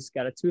 and now he's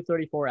got a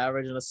 234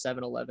 average and a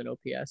 711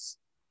 OPS.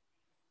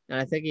 And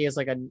I think he has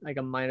like a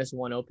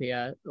 -1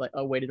 OPS, like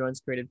a weighted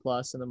runs created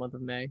plus in the month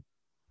of May.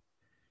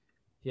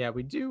 Yeah,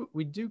 we do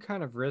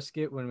kind of risk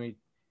it when we,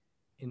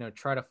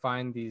 try to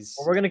find these.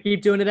 Well, we're gonna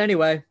keep doing it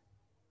anyway.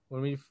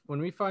 When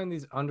we find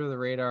these under the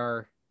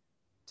radar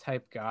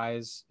type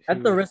guys,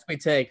 that's the risk we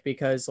take,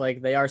 because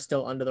like they are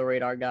still under the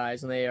radar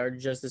guys, and they are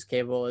just as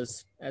capable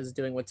as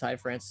doing what Ty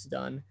France has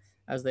done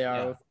as they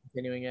are with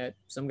continuing it.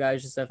 Some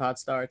guys just have hot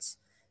starts,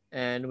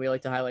 and we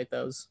like to highlight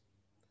those.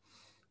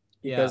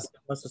 Because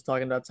let's just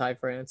talking about Ty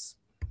France.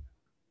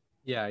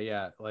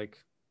 Yeah. Like,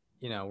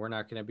 we're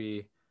not going to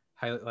be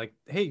like,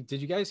 hey,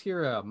 did you guys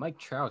hear Mike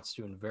Trout's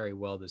doing very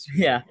well this year?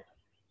 Yeah.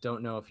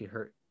 Don't know if you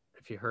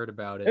heard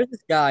about it. There's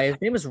this guy. His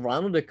name is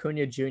Ronald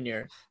Acuna Jr.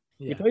 Yeah.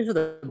 He plays for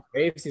the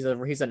Braves.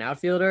 He's an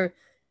outfielder.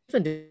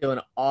 He's been doing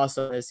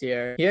awesome this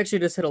year. He actually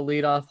just hit a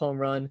leadoff home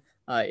run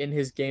in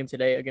his game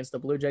today against the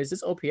Blue Jays.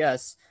 This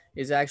OPS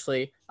is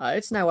actually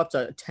it's now up to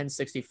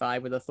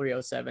 1065 with a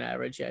 307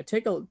 average. Yeah,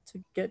 take a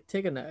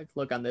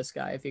look on this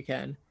guy if you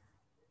can.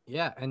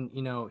 Yeah, and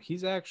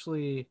he's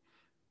actually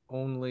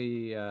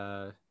only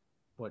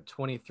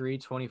 23,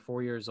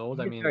 24 years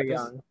old. He's very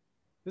young.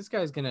 This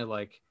guy's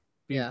gonna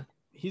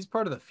he's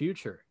part of the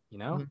future.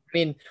 I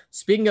mean,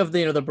 speaking of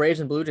the Braves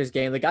and Blue Jays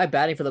game, the guy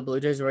batting for the Blue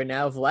Jays right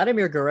now,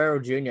 Vladimir Guerrero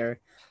Jr.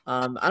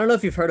 I don't know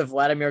if you've heard of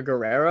Vladimir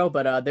Guerrero,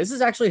 but this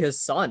is actually his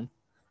son.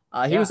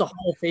 He was a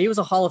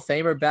Hall of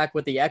Famer back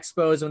with the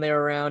Expos when they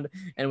were around,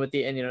 and with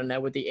the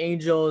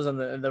Angels and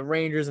the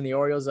Rangers and the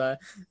Orioles.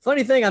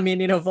 Funny thing, I mean,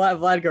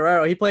 Vlad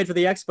Guerrero, he played for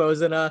the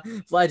Expos, and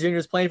Vlad Jr.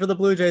 is playing for the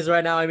Blue Jays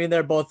right now. I mean,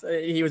 they're both.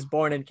 He was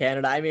born in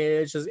Canada. I mean,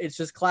 it's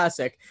just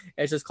classic.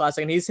 It's just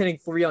classic, and he's hitting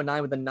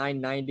 309 with a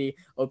 990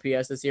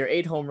 OPS this year,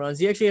 8 home runs.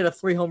 He actually had a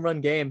 3 home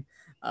run game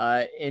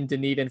in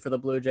Dunedin for the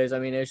Blue Jays. I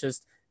mean,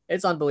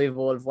 it's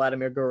unbelievable what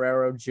Vladimir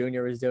Guerrero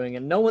Jr. is doing,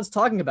 and no one's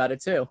talking about it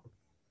too.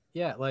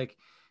 Yeah, like.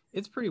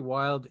 It's pretty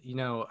wild.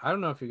 I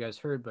don't know if you guys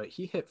heard, but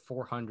he hit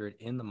 400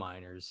 in the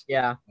minors.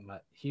 Yeah.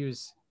 He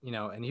was,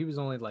 and he was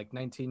only like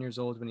 19 years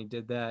old when he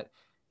did that.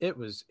 It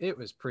was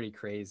pretty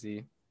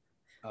crazy.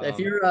 If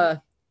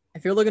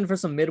you're looking for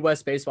some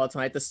Midwest baseball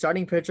tonight, the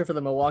starting pitcher for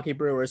the Milwaukee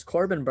Brewers,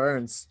 Corbin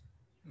Burns.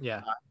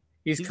 Yeah.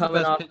 He's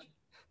coming off.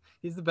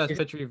 He's the best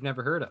pitcher you've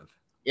never heard of.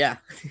 Yeah.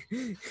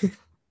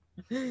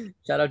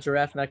 Shout out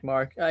Giraffe Neck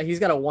Mark. He's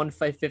got a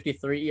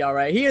 1.53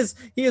 ERA. He is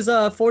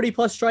 40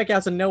 plus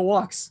strikeouts and no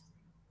walks.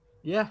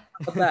 Yeah.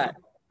 How about that?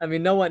 I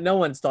mean, no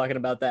one's talking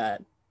about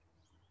that.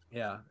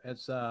 Yeah,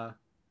 it's just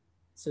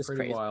pretty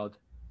crazy. Wild.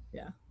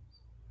 Yeah.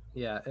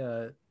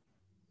 Yeah.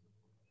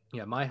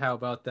 My how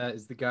about that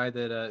is the guy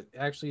that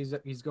actually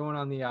he's going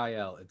on the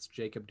IL. It's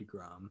Jacob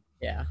deGrom.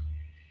 Yeah.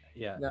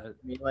 Yeah. No, I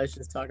mean, let's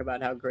just talk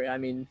about how great. I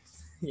mean,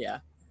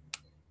 yeah.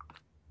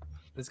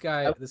 This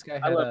guy had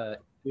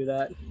do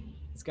that.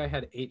 This guy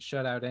had 8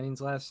 shutout innings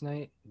last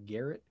night.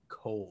 Garrett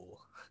Cole.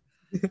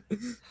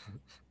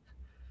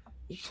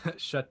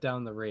 Shut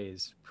down the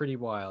Rays. Pretty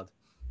wild.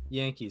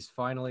 Yankees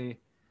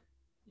finally,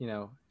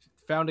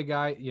 found a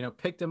guy,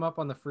 picked him up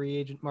on the free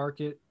agent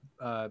market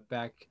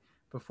back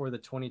before the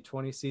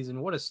 2020 season.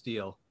 What a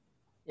steal.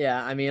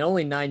 Yeah, I mean,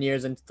 only 9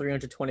 years and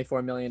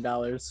 $324 million.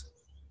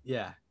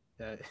 Yeah.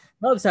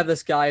 Cubs have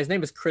this guy. His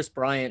name is Chris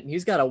Bryant.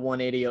 He's got a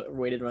 180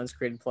 weighted runs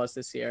created plus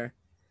this year.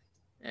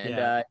 And,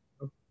 I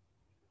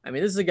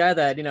mean, this is a guy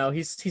that,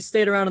 he's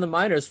stayed around in the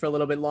minors for a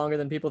little bit longer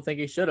than people think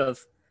he should have.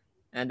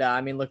 And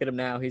I mean, look at him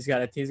now. He's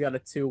got a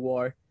 2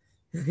 WAR.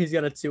 He's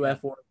got a 2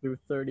 F4 through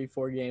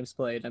 34 games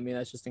played. I mean,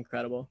 that's just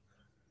incredible.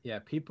 Yeah,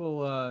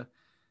 people.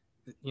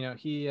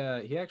 He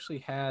actually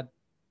had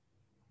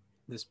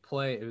this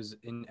play. It was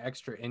in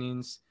extra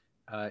innings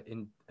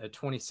in a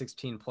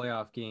 2016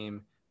 playoff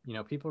game.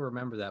 People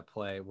remember that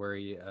play where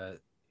he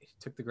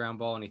took the ground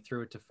ball and he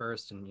threw it to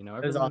first, and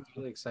everyone was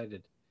really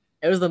excited.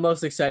 It was the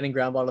most exciting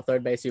ground ball to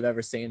third base you've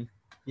ever seen.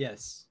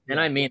 Yes, and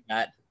I mean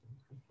that.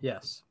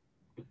 Yes.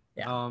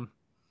 Yeah.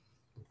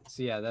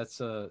 So yeah,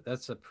 that's a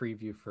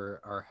preview for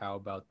our how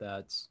about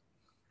that.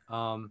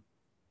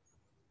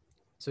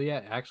 So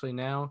yeah, actually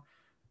now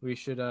we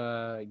should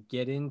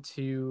get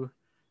into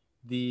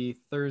the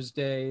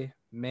Thursday,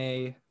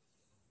 May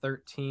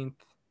 13th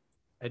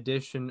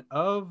edition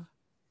of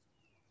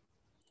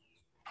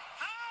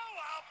How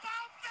About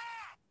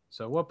That?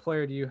 So what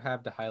player do you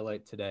have to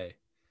highlight today?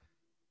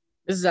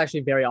 This is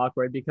actually very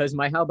awkward because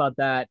my how about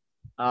that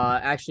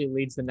actually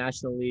leads the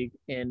National League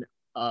in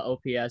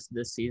OPS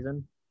this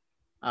season.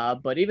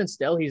 But even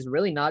still, he's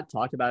really not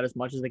talked about as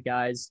much as the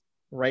guys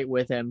right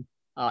with him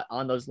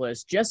on those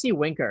lists. Jesse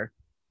Winker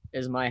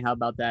is my how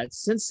about that.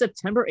 Since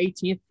September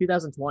 18th,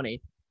 2020,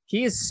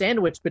 he is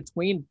sandwiched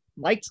between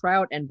Mike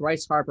Trout and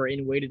Bryce Harper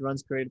in weighted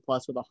runs created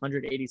plus with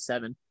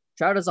 187.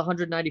 Trout has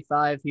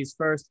 195. He's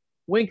first.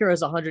 Winker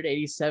has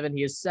 187.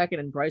 He is second,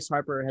 and Bryce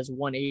Harper has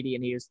 180,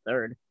 and he is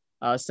third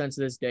since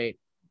this date.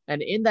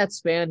 And in that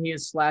span, he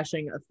is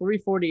slashing a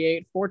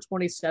 348,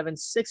 427,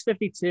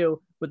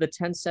 652 with a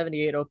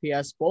 1078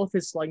 OPS. Both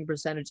his slugging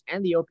percentage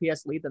and the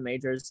OPS lead the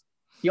majors.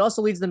 He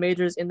also leads the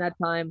majors in that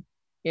time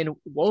in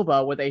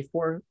WOBA with a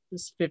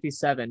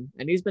 457,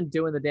 and he's been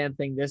doing the damn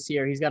thing this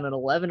year. He's got an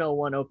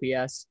 1101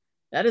 OPS.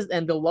 That is,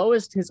 and the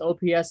lowest his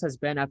OPS has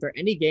been after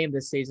any game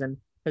this season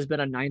has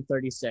been a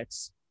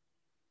 936.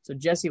 So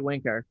Jesse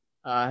Winker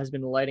has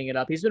been lighting it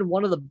up. He's been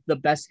one of the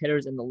best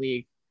hitters in the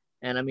league.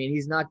 And I mean,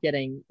 he's not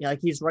getting,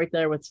 like, he's right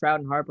there with Trout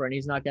and Harper, and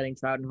he's not getting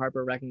Trout and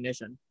Harper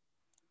recognition.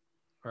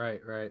 Right.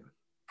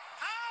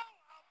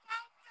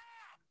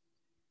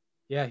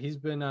 Yeah, he's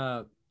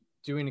been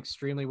doing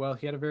extremely well.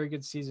 He had a very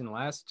good season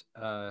last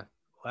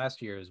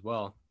year as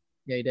well.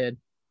 Yeah, he did.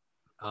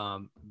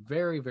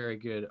 Very, very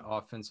good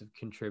offensive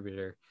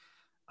contributor.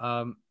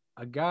 A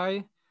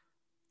guy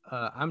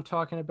I'm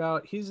talking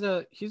about, he's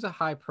a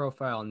high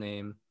profile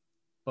name,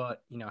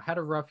 but had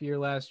a rough year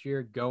last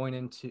year going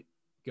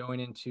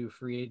into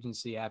free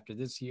agency after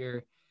this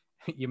year.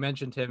 You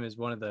mentioned him as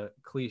one of the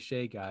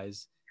cliche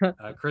guys,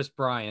 Chris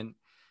Bryant.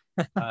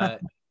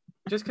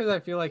 Just because I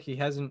feel like he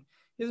hasn't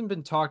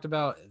been talked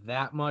about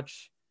that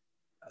much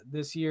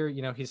this year.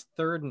 He's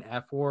third in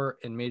FWAR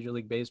in Major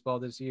League Baseball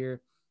this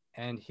year,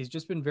 and he's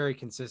just been very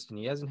consistent.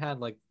 He hasn't had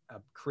like a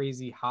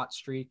crazy hot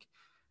streak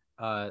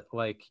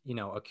like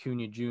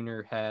Acuna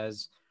Jr.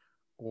 has,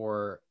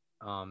 or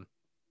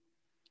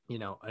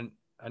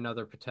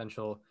another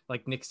potential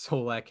like Nick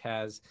Solak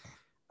has.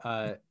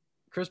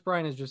 Chris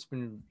Bryant has just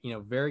been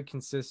very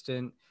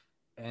consistent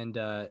and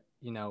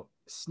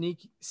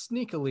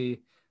sneakily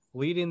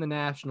leading the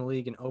National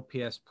League in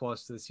OPS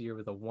plus this year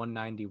with a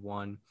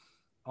 191.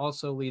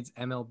 Also leads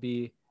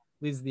the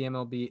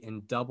MLB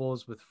in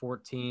doubles with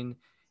 14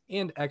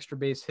 and extra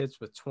base hits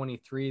with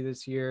 23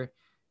 this year.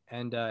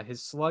 And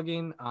his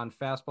slugging on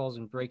fastballs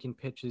and breaking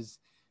pitches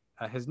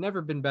has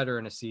never been better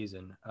in a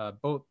season.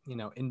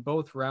 In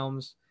both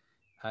realms,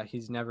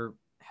 he's never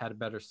had a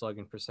better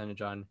slugging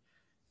percentage on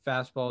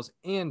fastballs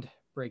and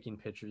breaking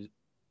pitches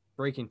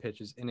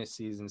in a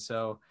season.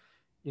 So,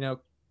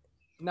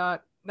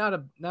 not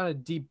a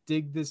deep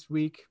dig this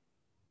week,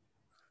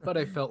 but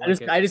I felt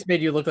I just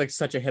made you look like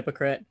such a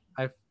hypocrite.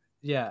 That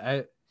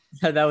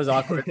was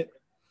awkward.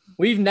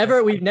 We've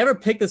never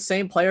picked the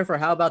same player for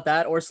How About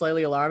That or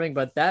Slightly Alarming,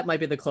 but that might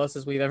be the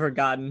closest we've ever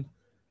gotten.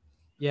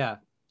 Yeah,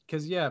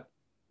 because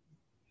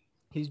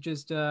he's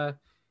just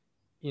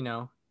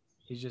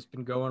he's just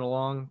been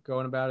going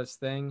about his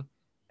thing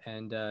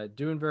and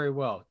doing very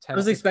well. I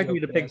was expecting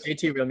you to pick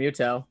JT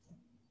Realmuto.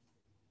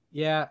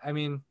 Yeah, I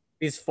mean,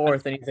 he's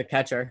fourth and he's a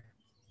catcher.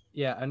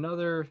 Yeah,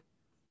 another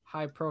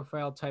high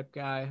profile type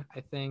guy.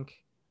 I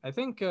think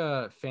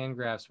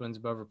Fangraphs wins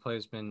above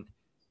replacement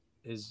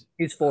is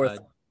he's fourth.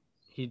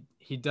 He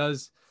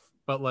does,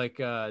 but like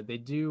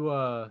they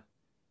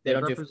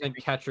represent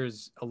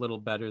catchers a little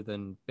better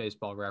than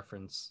Baseball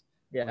Reference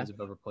wins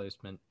above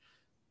replacement.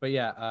 But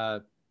yeah,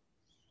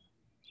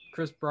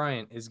 Chris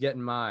Bryant is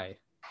getting my.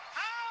 How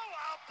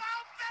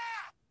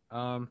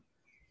about that?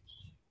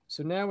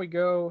 So now we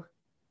go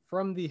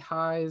from the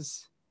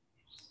highs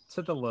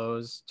to the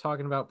lows,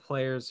 talking about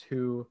players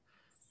who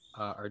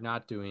are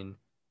not doing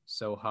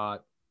so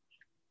hot.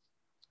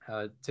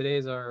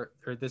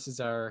 This is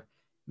our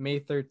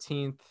May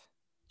 13th,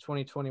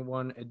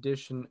 2021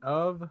 edition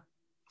of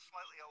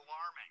Slightly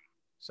Alarming.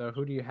 So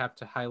who do you have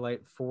to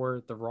highlight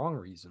for the wrong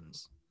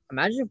reasons?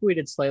 Imagine if we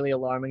did Slightly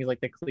Alarming,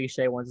 like the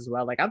cliche ones as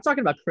well. Like I'm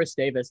talking about Chris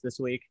Davis this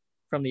week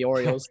from the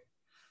Orioles.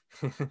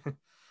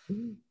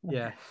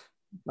 Yeah.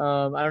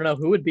 I don't know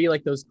who would be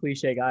like those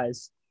cliche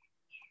guys.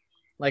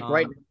 Like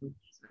right now,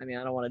 I mean,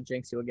 I don't want to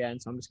jinx you again,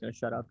 so I'm just gonna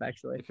shut up.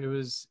 Actually, if it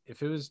was 20,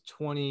 if it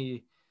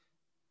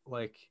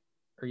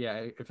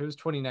was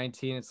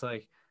 2019, it's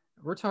like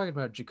we're talking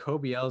about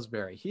Jacoby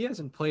Ellsbury. He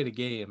hasn't played a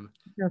game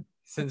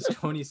since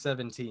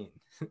 2017.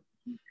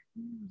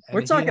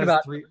 We're talking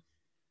about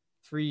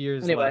 3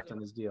 years left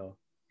on his deal.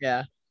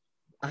 Yeah.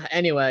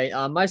 Anyway,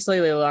 my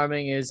Slightly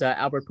Alarming is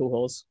Albert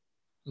Pujols.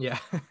 Yeah,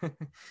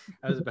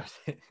 I was about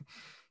to.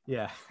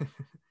 Yeah.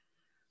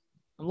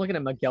 I'm looking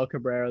at Miguel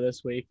Cabrera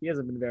this week. He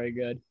hasn't been very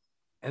good.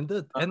 And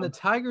the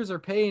Tigers are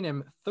paying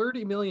him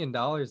 $30 million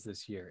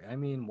this year. I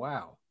mean,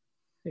 wow.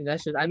 They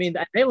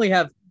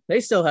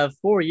still have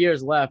 4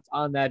 years left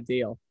on that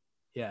deal.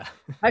 Yeah.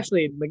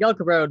 Actually, Miguel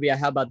Cabrera would be a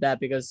how about that,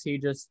 because he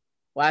just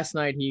last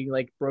night he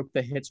broke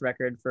the hits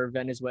record for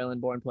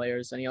Venezuelan-born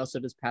players, and he also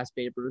just passed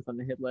Babe Ruth on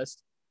the hit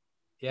list.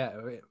 Yeah,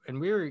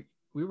 and we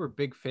were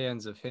big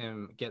fans of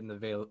him getting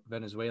the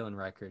Venezuelan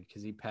record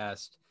because he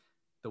passed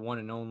the one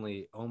and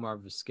only Omar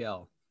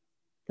Vizquel.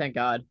 Thank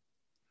God.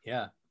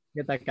 Yeah.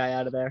 Get that guy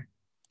out of there.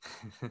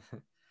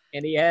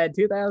 And he had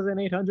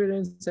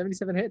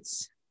 2,877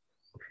 hits.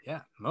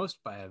 Yeah,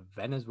 most by a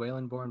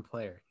Venezuelan-born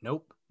player.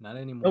 Nope, not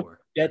anymore. Nope.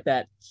 Get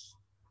that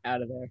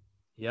out of there.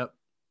 Yep.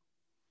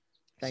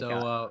 Thank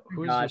God.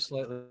 Who's your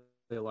slightly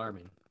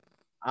alarming?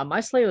 My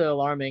slightly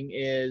alarming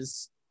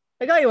is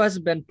a guy who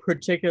hasn't been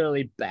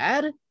particularly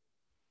bad.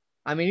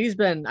 I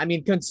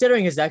mean,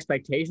 considering his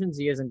expectations,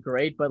 he isn't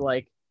great, but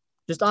like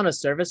just on a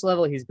service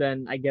level, he's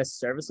been, I guess,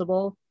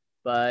 serviceable.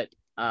 But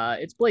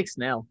it's Blake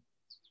Snell.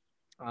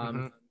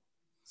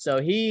 So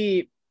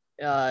he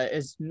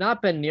has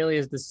not been nearly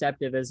as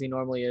deceptive as he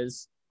normally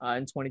is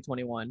in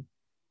 2021.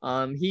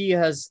 He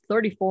has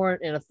 34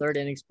 and a third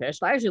innings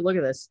pitched. I actually look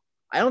at this.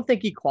 I don't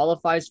think he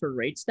qualifies for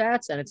rate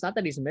stats, and it's not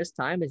that he's missed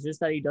time. It's just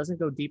that he doesn't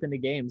go deep into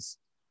games.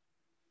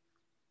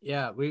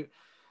 Yeah,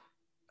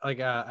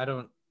 I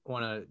don't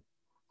want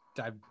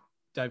to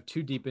dive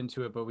too deep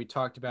into it, but we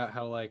talked about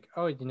how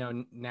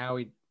now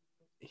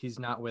he's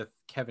not with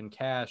Kevin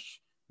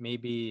Cash.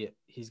 Maybe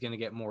he's going to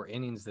get more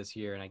innings this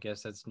year, and I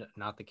guess that's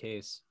not the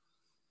case.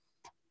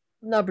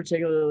 Not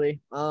particularly.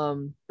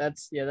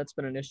 That's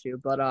been an issue.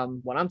 But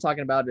what I'm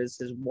talking about is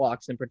his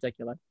walks in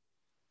particular.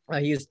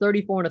 He is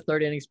 34 and a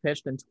third innings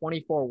pitched and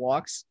 24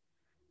 walks,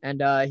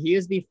 and he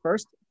is the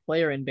first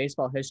player in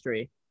baseball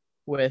history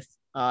with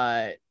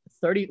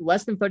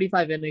less than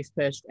 35 innings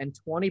pitched and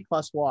 20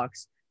 plus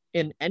walks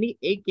in any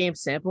 8-game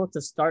sample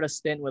to start a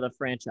stint with a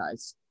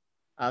franchise.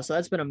 So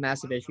that's been a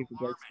massive issue for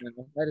Blake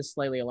Snell. That is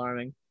slightly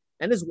alarming.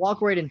 And his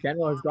walk rate in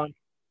general has gone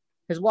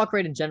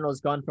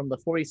from the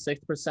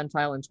 46th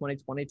percentile in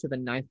 2020 to the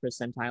 9th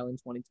percentile in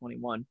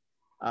 2021.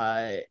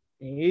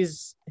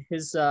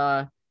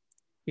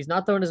 He's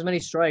not throwing as many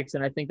strikes,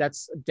 and I think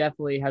that's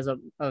definitely has a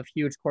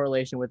huge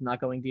correlation with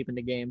not going deep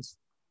into games.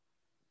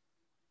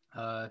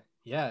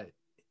 Yeah,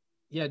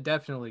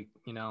 definitely.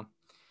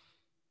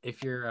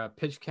 If you're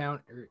pitch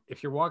count, or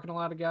if you're walking a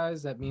lot of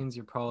guys, that means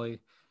you're probably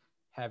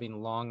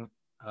having long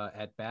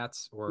at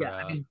bats or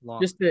long.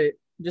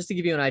 Just to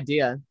give you an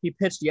idea, he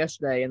pitched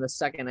yesterday in the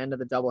second end of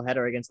the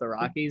doubleheader against the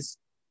Rockies.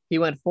 He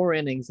went 4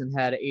 innings and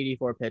had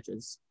 84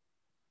 pitches.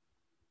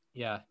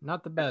 Yeah,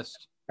 not the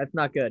best. That's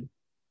not good.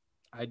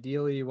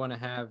 Ideally, you want to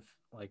have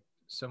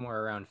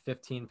somewhere around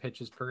 15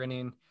 pitches per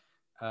inning.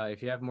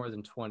 If you have more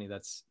than 20,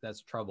 that's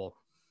trouble.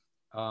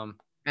 And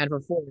for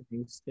 4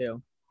 innings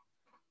too.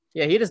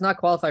 Yeah, he does not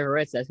qualify for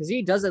rate stats because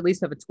he does at least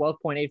have a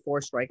 12.84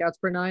 strikeouts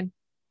per 9.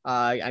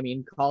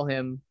 Call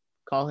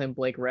him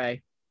Blake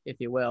Ray, if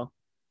you will.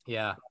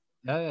 Yeah,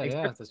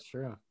 that's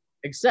true.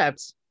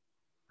 Except,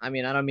 I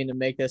don't mean to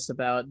make this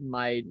about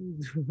my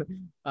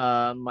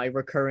my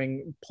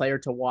recurring player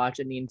to watch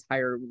in the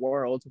entire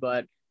world,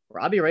 but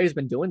Robbie Ray's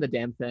been doing the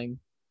damn thing.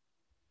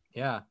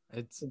 Yeah,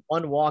 it's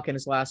 1 walk in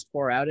his last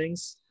 4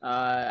 outings.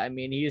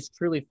 He is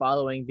truly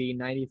following the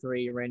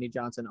 93 Randy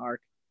Johnson arc.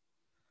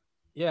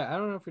 Yeah, I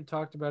don't know if we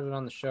talked about it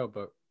on the show,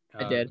 but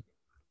I did.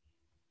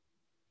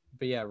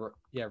 But yeah,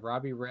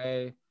 Robbie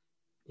Ray.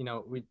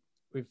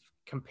 We've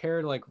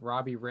compared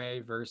Robbie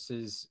Ray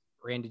versus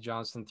Randy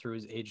Johnson through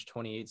his age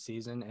 28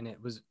 season, and it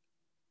was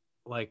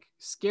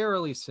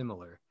scarily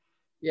similar.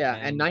 Yeah,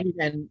 and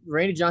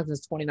Randy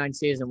Johnson's 29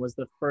 season was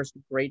the first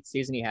great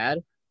season he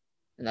had,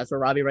 and that's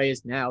where Robbie Ray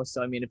is now.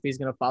 So if he's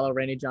going to follow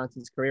Randy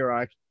Johnson's career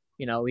arc,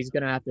 he's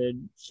going to have to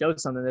show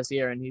something this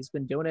year, and he's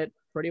been doing it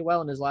pretty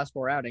well in his last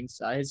 4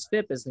 outings. His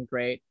FIP isn't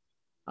great,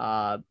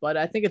 but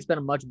I think it's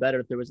been much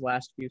better through his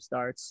last few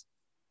starts.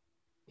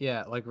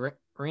 Yeah,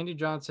 Randy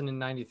Johnson in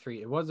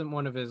 93, it wasn't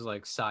one of his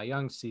Cy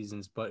Young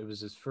seasons, but it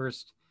was his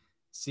first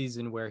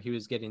season where he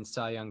was getting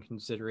Cy Young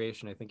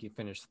consideration. I think he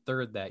finished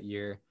 3rd that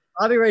year.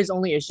 Robbie Ray's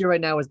only issue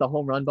right now is the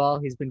home run ball.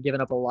 He's been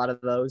giving up a lot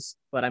of those,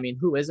 but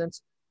who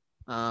isn't?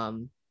 But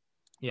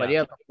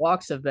the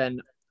walks have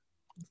been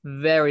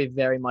very,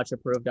 very much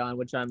improved on,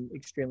 which I'm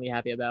extremely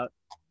happy about.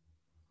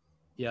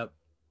 Yep.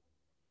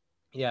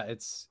 Yeah,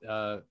 it's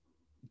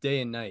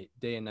day and night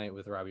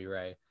with Robbie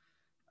Ray.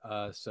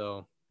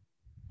 So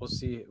we'll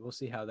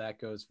see how that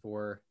goes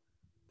for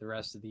the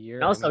rest of the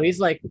year. Also, he's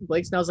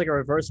Blake Snell's like a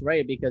reverse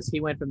Ray because he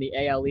went from the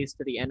AL East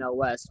to the NL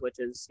West, which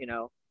is,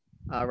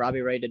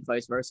 Robbie Ray did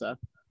vice versa.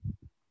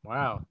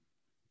 Wow.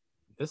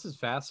 This is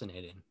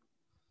fascinating.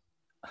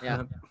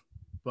 Yeah.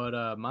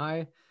 But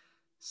my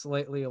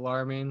slightly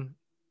alarming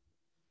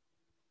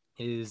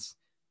is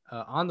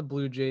on the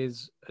Blue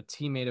Jays, a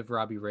teammate of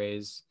Robbie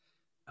Ray's.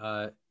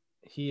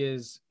 He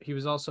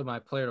was also my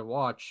player to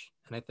watch,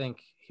 and I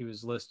think he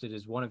was listed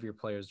as one of your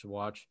players to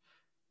watch.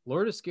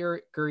 Lourdes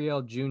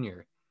Gurriel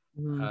Jr.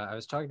 I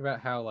was talking about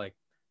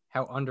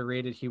how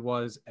underrated he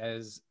was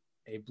as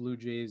a Blue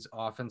Jays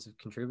offensive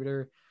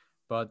contributor,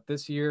 but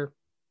this year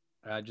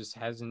just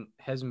hasn't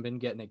been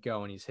getting it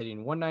going. He's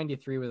hitting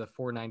 193 with a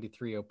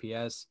 493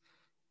 OPS,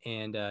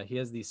 and he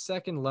has the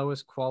 2nd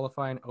lowest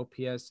qualifying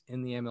OPS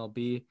in the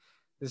MLB.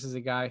 This is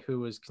a guy who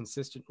was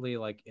consistently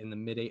in the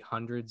mid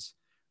 800s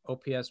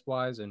OPS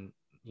wise, and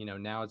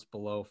now it's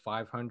below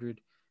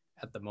 500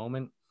 at the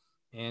moment.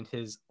 And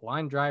his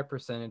line drive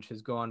percentage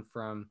has gone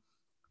from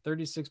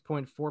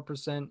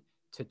 36.4%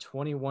 to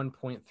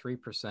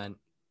 21.3%.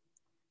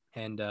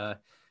 And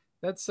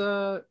that's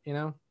I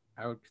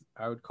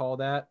would call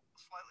that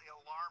slightly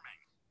alarming.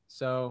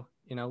 So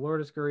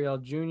Lourdes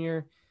Gurriel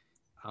Jr.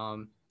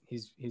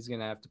 He's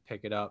gonna have to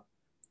pick it up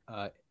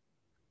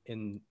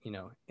in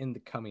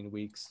the coming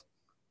weeks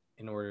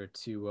in order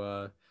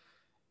to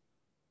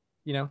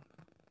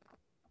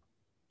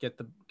get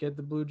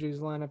the Blue Jays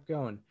lineup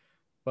going.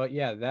 But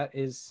yeah, that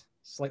is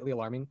slightly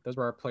alarming. Those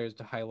were our players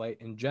to highlight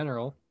in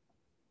general.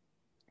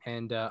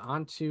 And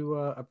on to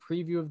a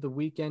preview of the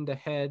weekend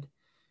ahead.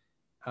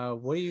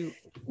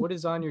 What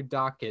is on your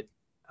docket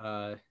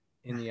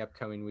in the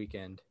upcoming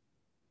weekend?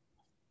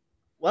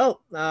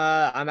 Well,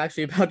 I'm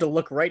actually about to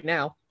look right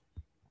now.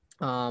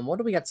 What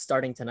do we got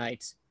starting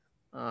tonight?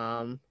 We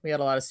got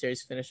a lot of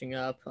series finishing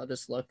up. I'll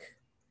just look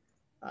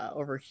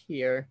over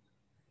here.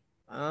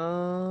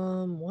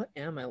 What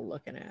am I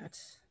looking at?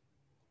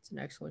 It's an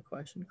excellent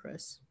question,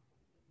 Chris.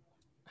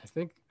 I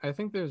think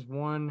there's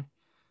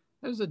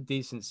a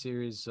decent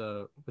series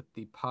with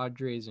the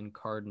Padres and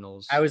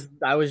Cardinals. I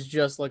was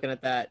just looking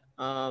at that.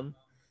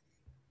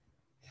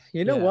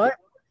 You know Yeah.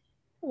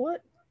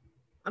 what?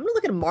 I'm gonna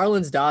look at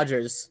Marlins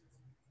Dodgers.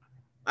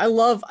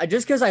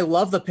 Just because I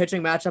love the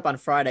pitching matchup on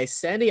Friday.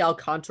 Sandy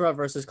Alcantara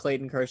versus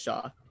Clayton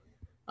Kershaw.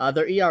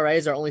 Their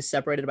ERAs are only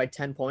separated by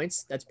 10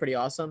 points. That's pretty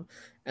awesome.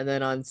 And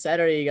then on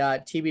Saturday, you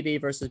got TBD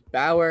versus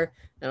Bauer.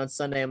 And on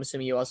Sunday, I'm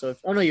assuming you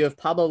have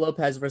Pablo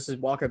Lopez versus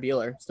Walker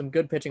Buehler. Some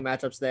good pitching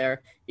matchups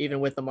there, even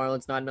with the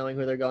Marlins not knowing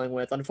who they're going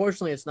with.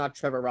 Unfortunately, it's not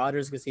Trevor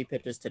Rogers because he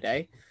pitches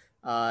today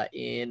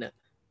in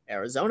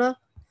Arizona.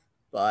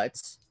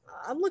 But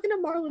I'm looking at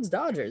Marlins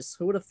Dodgers.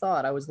 Who would have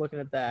thought I was looking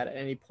at that at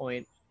any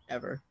point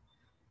ever?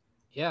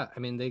 Yeah, I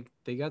mean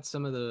they got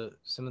some of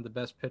the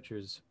best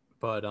pitchers,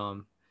 but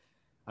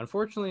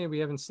unfortunately we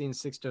haven't seen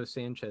Sixto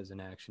Sanchez in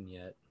action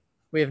yet.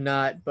 We have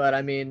not, but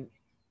I mean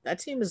that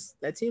team's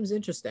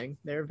interesting.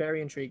 They're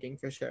very intriguing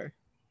for sure.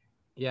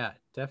 Yeah,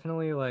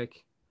 definitely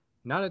like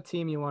not a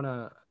team you want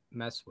to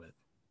mess with.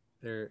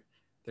 They're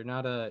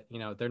not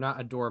they're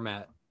not a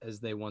doormat as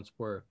they once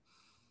were.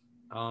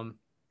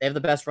 They have the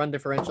best run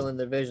differential in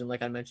the division,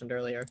 like I mentioned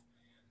earlier.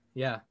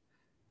 Yeah.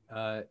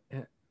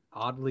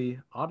 Oddly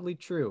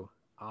true.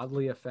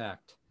 Oddly a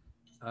fact.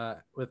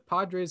 With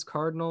Padres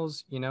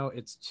Cardinals,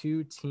 it's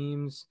two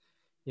teams.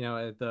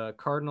 The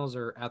Cardinals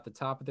are at the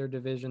top of their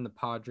division. The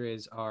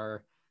Padres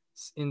are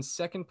in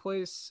second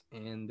place,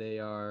 and they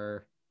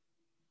are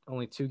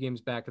only 2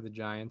 games back of the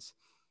Giants.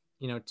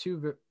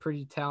 Two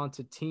pretty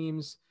talented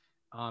teams.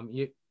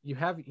 You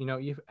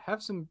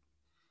have some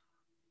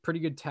pretty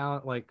good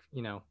talent, like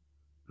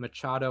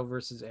Machado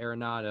versus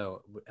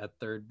Arenado at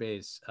third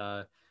base.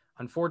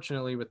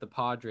 Unfortunately, with the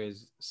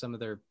Padres, some of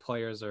their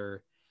players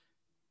are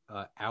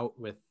out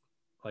with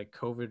like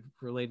COVID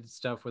related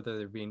stuff, whether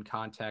they're being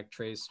contact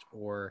traced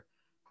or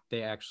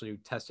they actually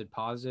tested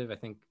positive. I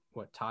think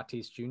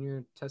Tatis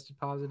Jr. tested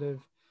positive.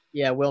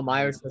 Yeah, Will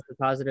Myers tested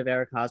positive.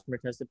 Eric Hosmer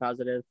tested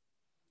positive.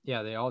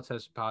 Yeah, they all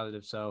tested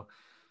positive. So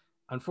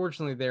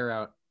unfortunately, they're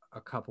out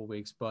a couple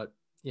weeks. But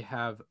you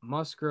have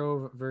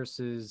Musgrove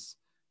versus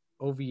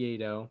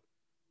Oviedo,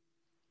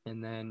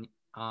 and then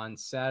on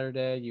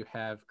Saturday you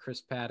have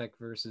Chris Paddock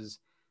versus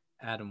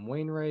Adam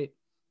Wainwright,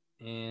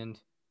 and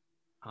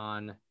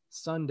on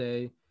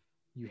Sunday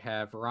you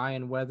have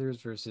Ryan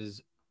Weathers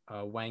versus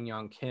Wang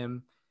Yong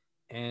Kim.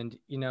 And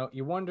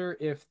you wonder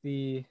if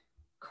the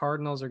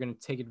Cardinals are going to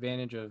take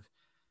advantage of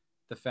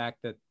the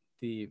fact that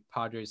the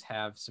Padres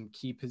have some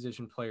key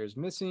position players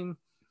missing,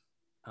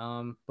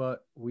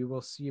 but we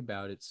will see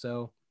about it.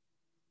 So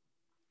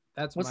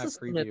that's my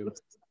preview.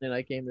 What's the Sunday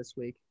night game this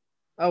week?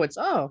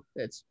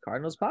 It's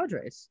Cardinals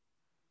Padres.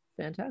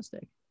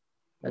 Fantastic.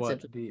 That's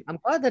interesting. I'm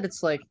glad that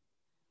it's like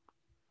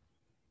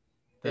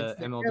the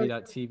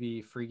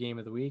MLB.TV free game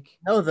of the week.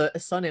 No, the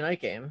Sunday night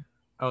game.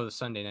 Oh, the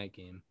Sunday night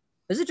game.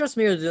 Is it just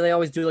me, or do they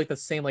always do like the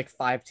same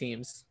 5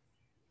 teams?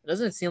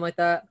 Doesn't it seem like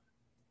that?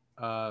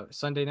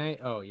 Sunday night.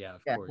 Oh yeah,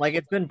 of course. Like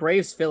it's been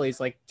Braves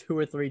Phillies 2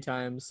 or 3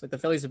 times. Like the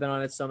Phillies have been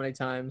on it so many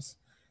times.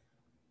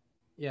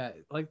 Yeah,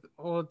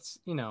 it's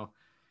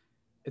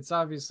it's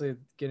obviously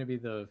going to be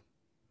the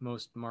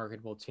most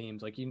marketable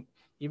teams. Even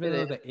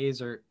though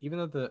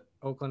the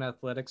Oakland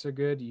Athletics are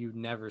good, you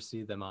never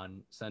see them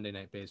on Sunday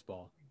Night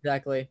Baseball.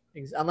 Exactly.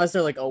 Unless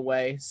they're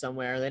away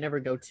somewhere, they never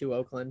go to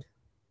Oakland.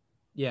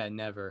 Yeah,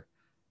 never.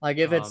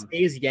 If it's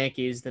A's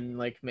Yankees,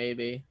 then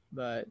maybe,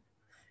 but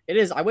it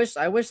is. I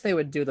wish they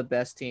would do the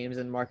best teams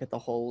and market the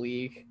whole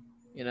league.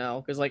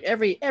 Because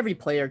every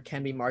player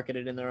can be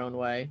marketed in their own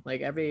way.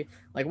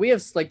 We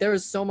have there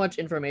is so much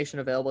information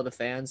available to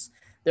fans.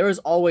 There is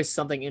always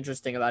something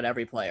interesting about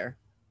every player.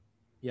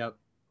 Yep.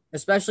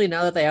 Especially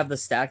now that they have the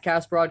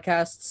StatCast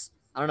broadcasts.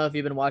 I don't know if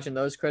you've been watching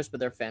those, Chris, but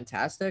they're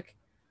fantastic.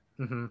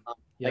 Mm-hmm.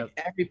 Yep.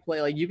 Every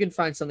play, you can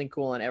find something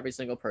cool on every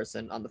single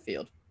person on the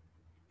field.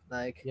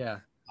 Yeah.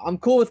 I'm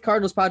cool with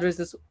Cardinals Padres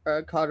this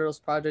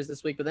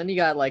week, but then you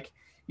got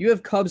you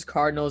have Cubs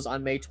Cardinals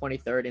on May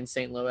 23rd in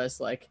St. Louis.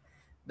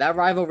 That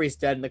rivalry's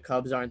dead, and the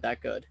Cubs aren't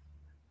that good.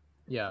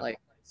 Yeah.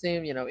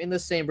 Same, in the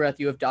same breath,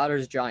 you have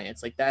Dodgers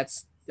Giants.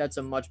 That's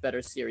a much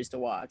better series to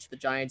watch. The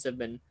Giants have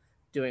been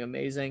doing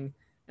amazing,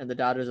 and the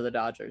Dodgers are the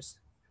Dodgers.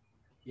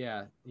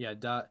 Yeah.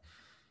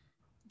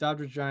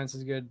 Dodgers Giants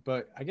is good,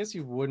 but I guess I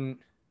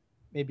wouldn't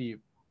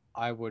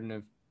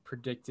have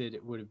predicted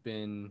it would have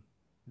been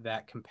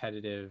that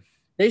competitive.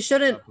 They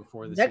shouldn't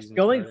before the season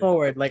going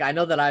forward. I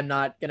know that I'm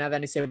not gonna have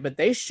any say, but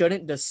they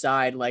shouldn't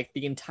decide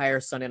the entire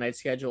Sunday night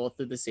schedule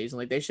through the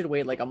season. They should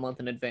wait a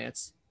month in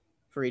advance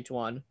for each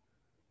one.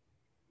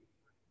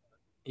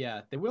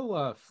 Yeah, they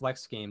will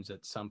flex games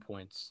at some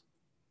points.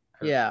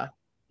 Yeah.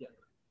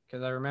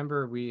 Because I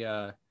remember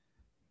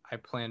I I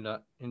planned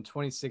in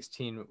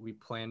 2016, we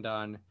planned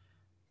on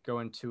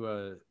going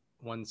to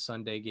one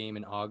Sunday game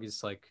in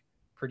August, like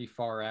pretty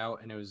far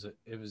out, and it was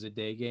a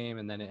day game,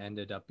 and then it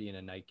ended up being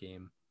a night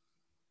game.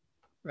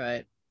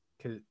 Right.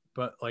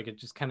 But like it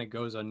just kind of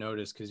goes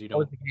unnoticed because you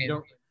don't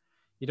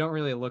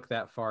really look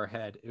that far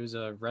ahead. It was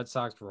a Red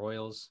Sox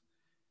Royals.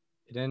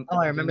 It didn't. Oh,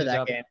 I remember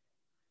that game.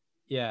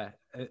 Yeah,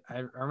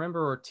 I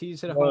remember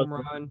Ortiz hit a home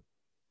run.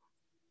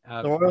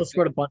 The Royals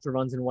scored a bunch of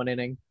runs in one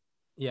inning.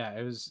 Yeah,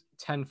 it was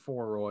 10-4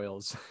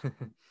 Royals.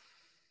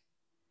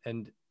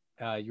 And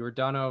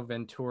Yordano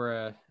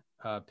Ventura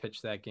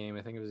pitched that game.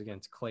 I think it was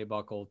against Clay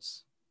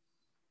Buchholz.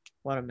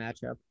 What a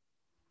matchup.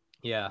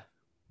 Yeah,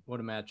 what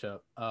a matchup.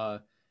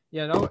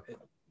 Yeah, no,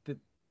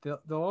 they'll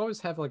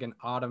always have like an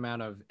odd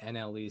amount of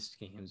NL East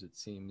games, it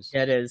seems.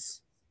 Yeah, it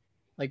is.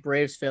 Like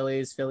Braves,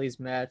 Phillies,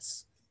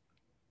 Mets,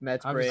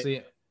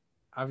 Braves.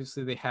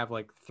 Obviously, they have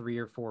like 3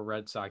 or 4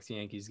 Red Sox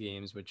Yankees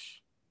games,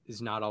 which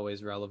is not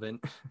always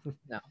relevant.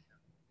 No.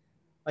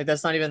 Like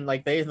that's not even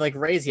like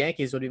Rays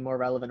Yankees would be more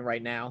relevant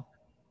right now.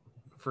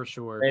 For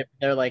sure.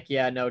 They're like,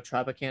 yeah, no,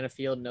 Tropicana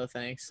Field, no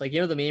thanks. Like, you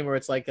know the meme where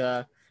it's like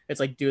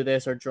do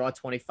this or draw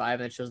 25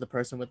 and it shows the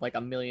person with like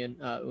a million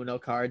Uno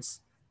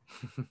cards.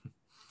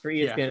 For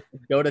ESPN,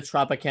 go to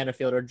Tropicana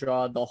Field or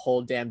draw the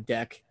whole damn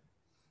deck.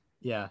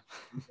 Yeah.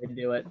 They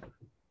do it.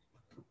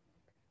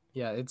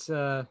 Yeah, it's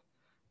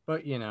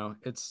but you know,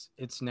 it's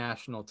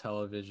national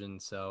television,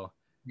 so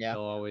yeah,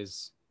 they'll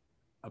always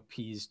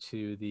appease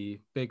to the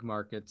big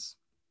markets.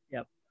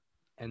 Yep.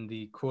 And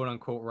the quote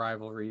unquote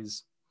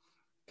rivalries.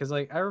 Because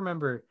like I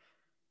remember,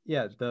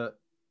 yeah,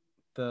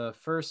 the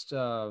first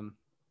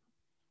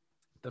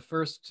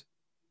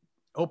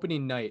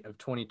opening night of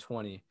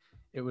 2020,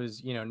 it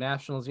was, you know,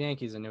 Nationals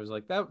Yankees, and it was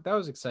like that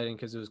was exciting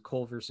because it was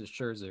Cole versus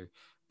Scherzer.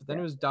 But then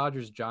it was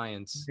Dodgers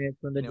Giants.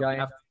 When the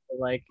Giants were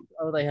like,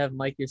 oh, they have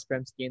Mike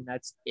Yastrzemski and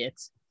that's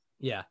it.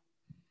 Yeah.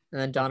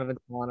 And then Donovan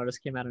Solano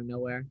just came out of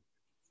nowhere.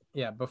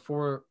 Yeah,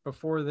 before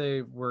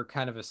they were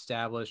kind of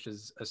established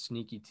as a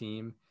sneaky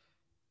team,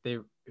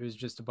 it was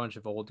just a bunch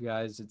of old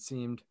guys, it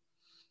seemed.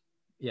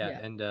 Yeah.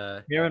 And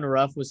Aaron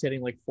Ruff was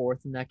hitting like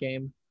 4th in that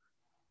game.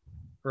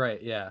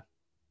 Right, yeah.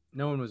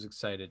 No one was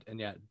excited. And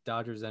yeah,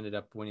 Dodgers ended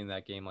up winning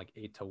that game like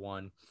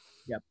 8-1.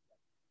 Yep.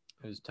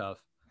 It was tough.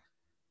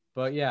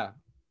 But yeah,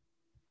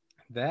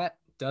 that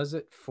does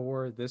it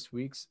for this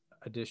week's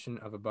edition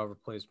of Above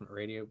Replacement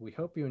Radio. We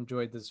hope you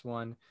enjoyed this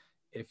one.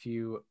 If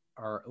you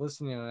are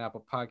listening on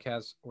Apple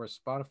Podcasts or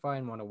Spotify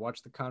and want to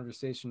watch the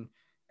conversation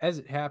as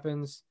it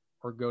happens,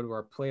 or go to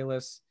our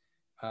playlists,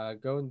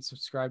 go and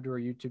subscribe to our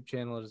YouTube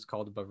channel. It is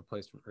called Above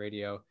Replacement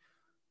Radio.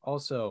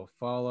 Also,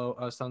 follow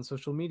us on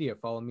social media.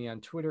 Follow me on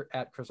Twitter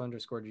at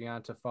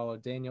Chris_Gianta. Follow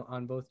Daniel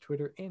on both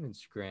Twitter and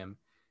Instagram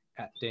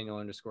at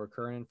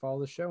Daniel_Curran. And follow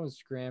the show on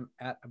Instagram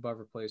at Above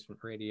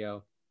Replacement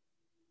Radio.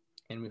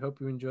 And we hope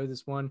you enjoy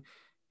this one.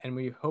 And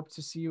we hope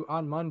to see you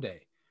on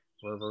Monday,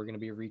 where we're going to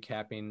be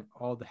recapping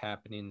all the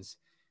happenings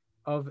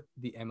of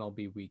the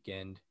MLB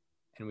weekend.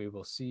 And we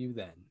will see you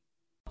then.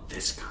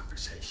 This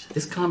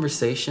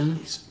conversation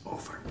is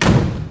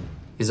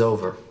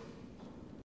over.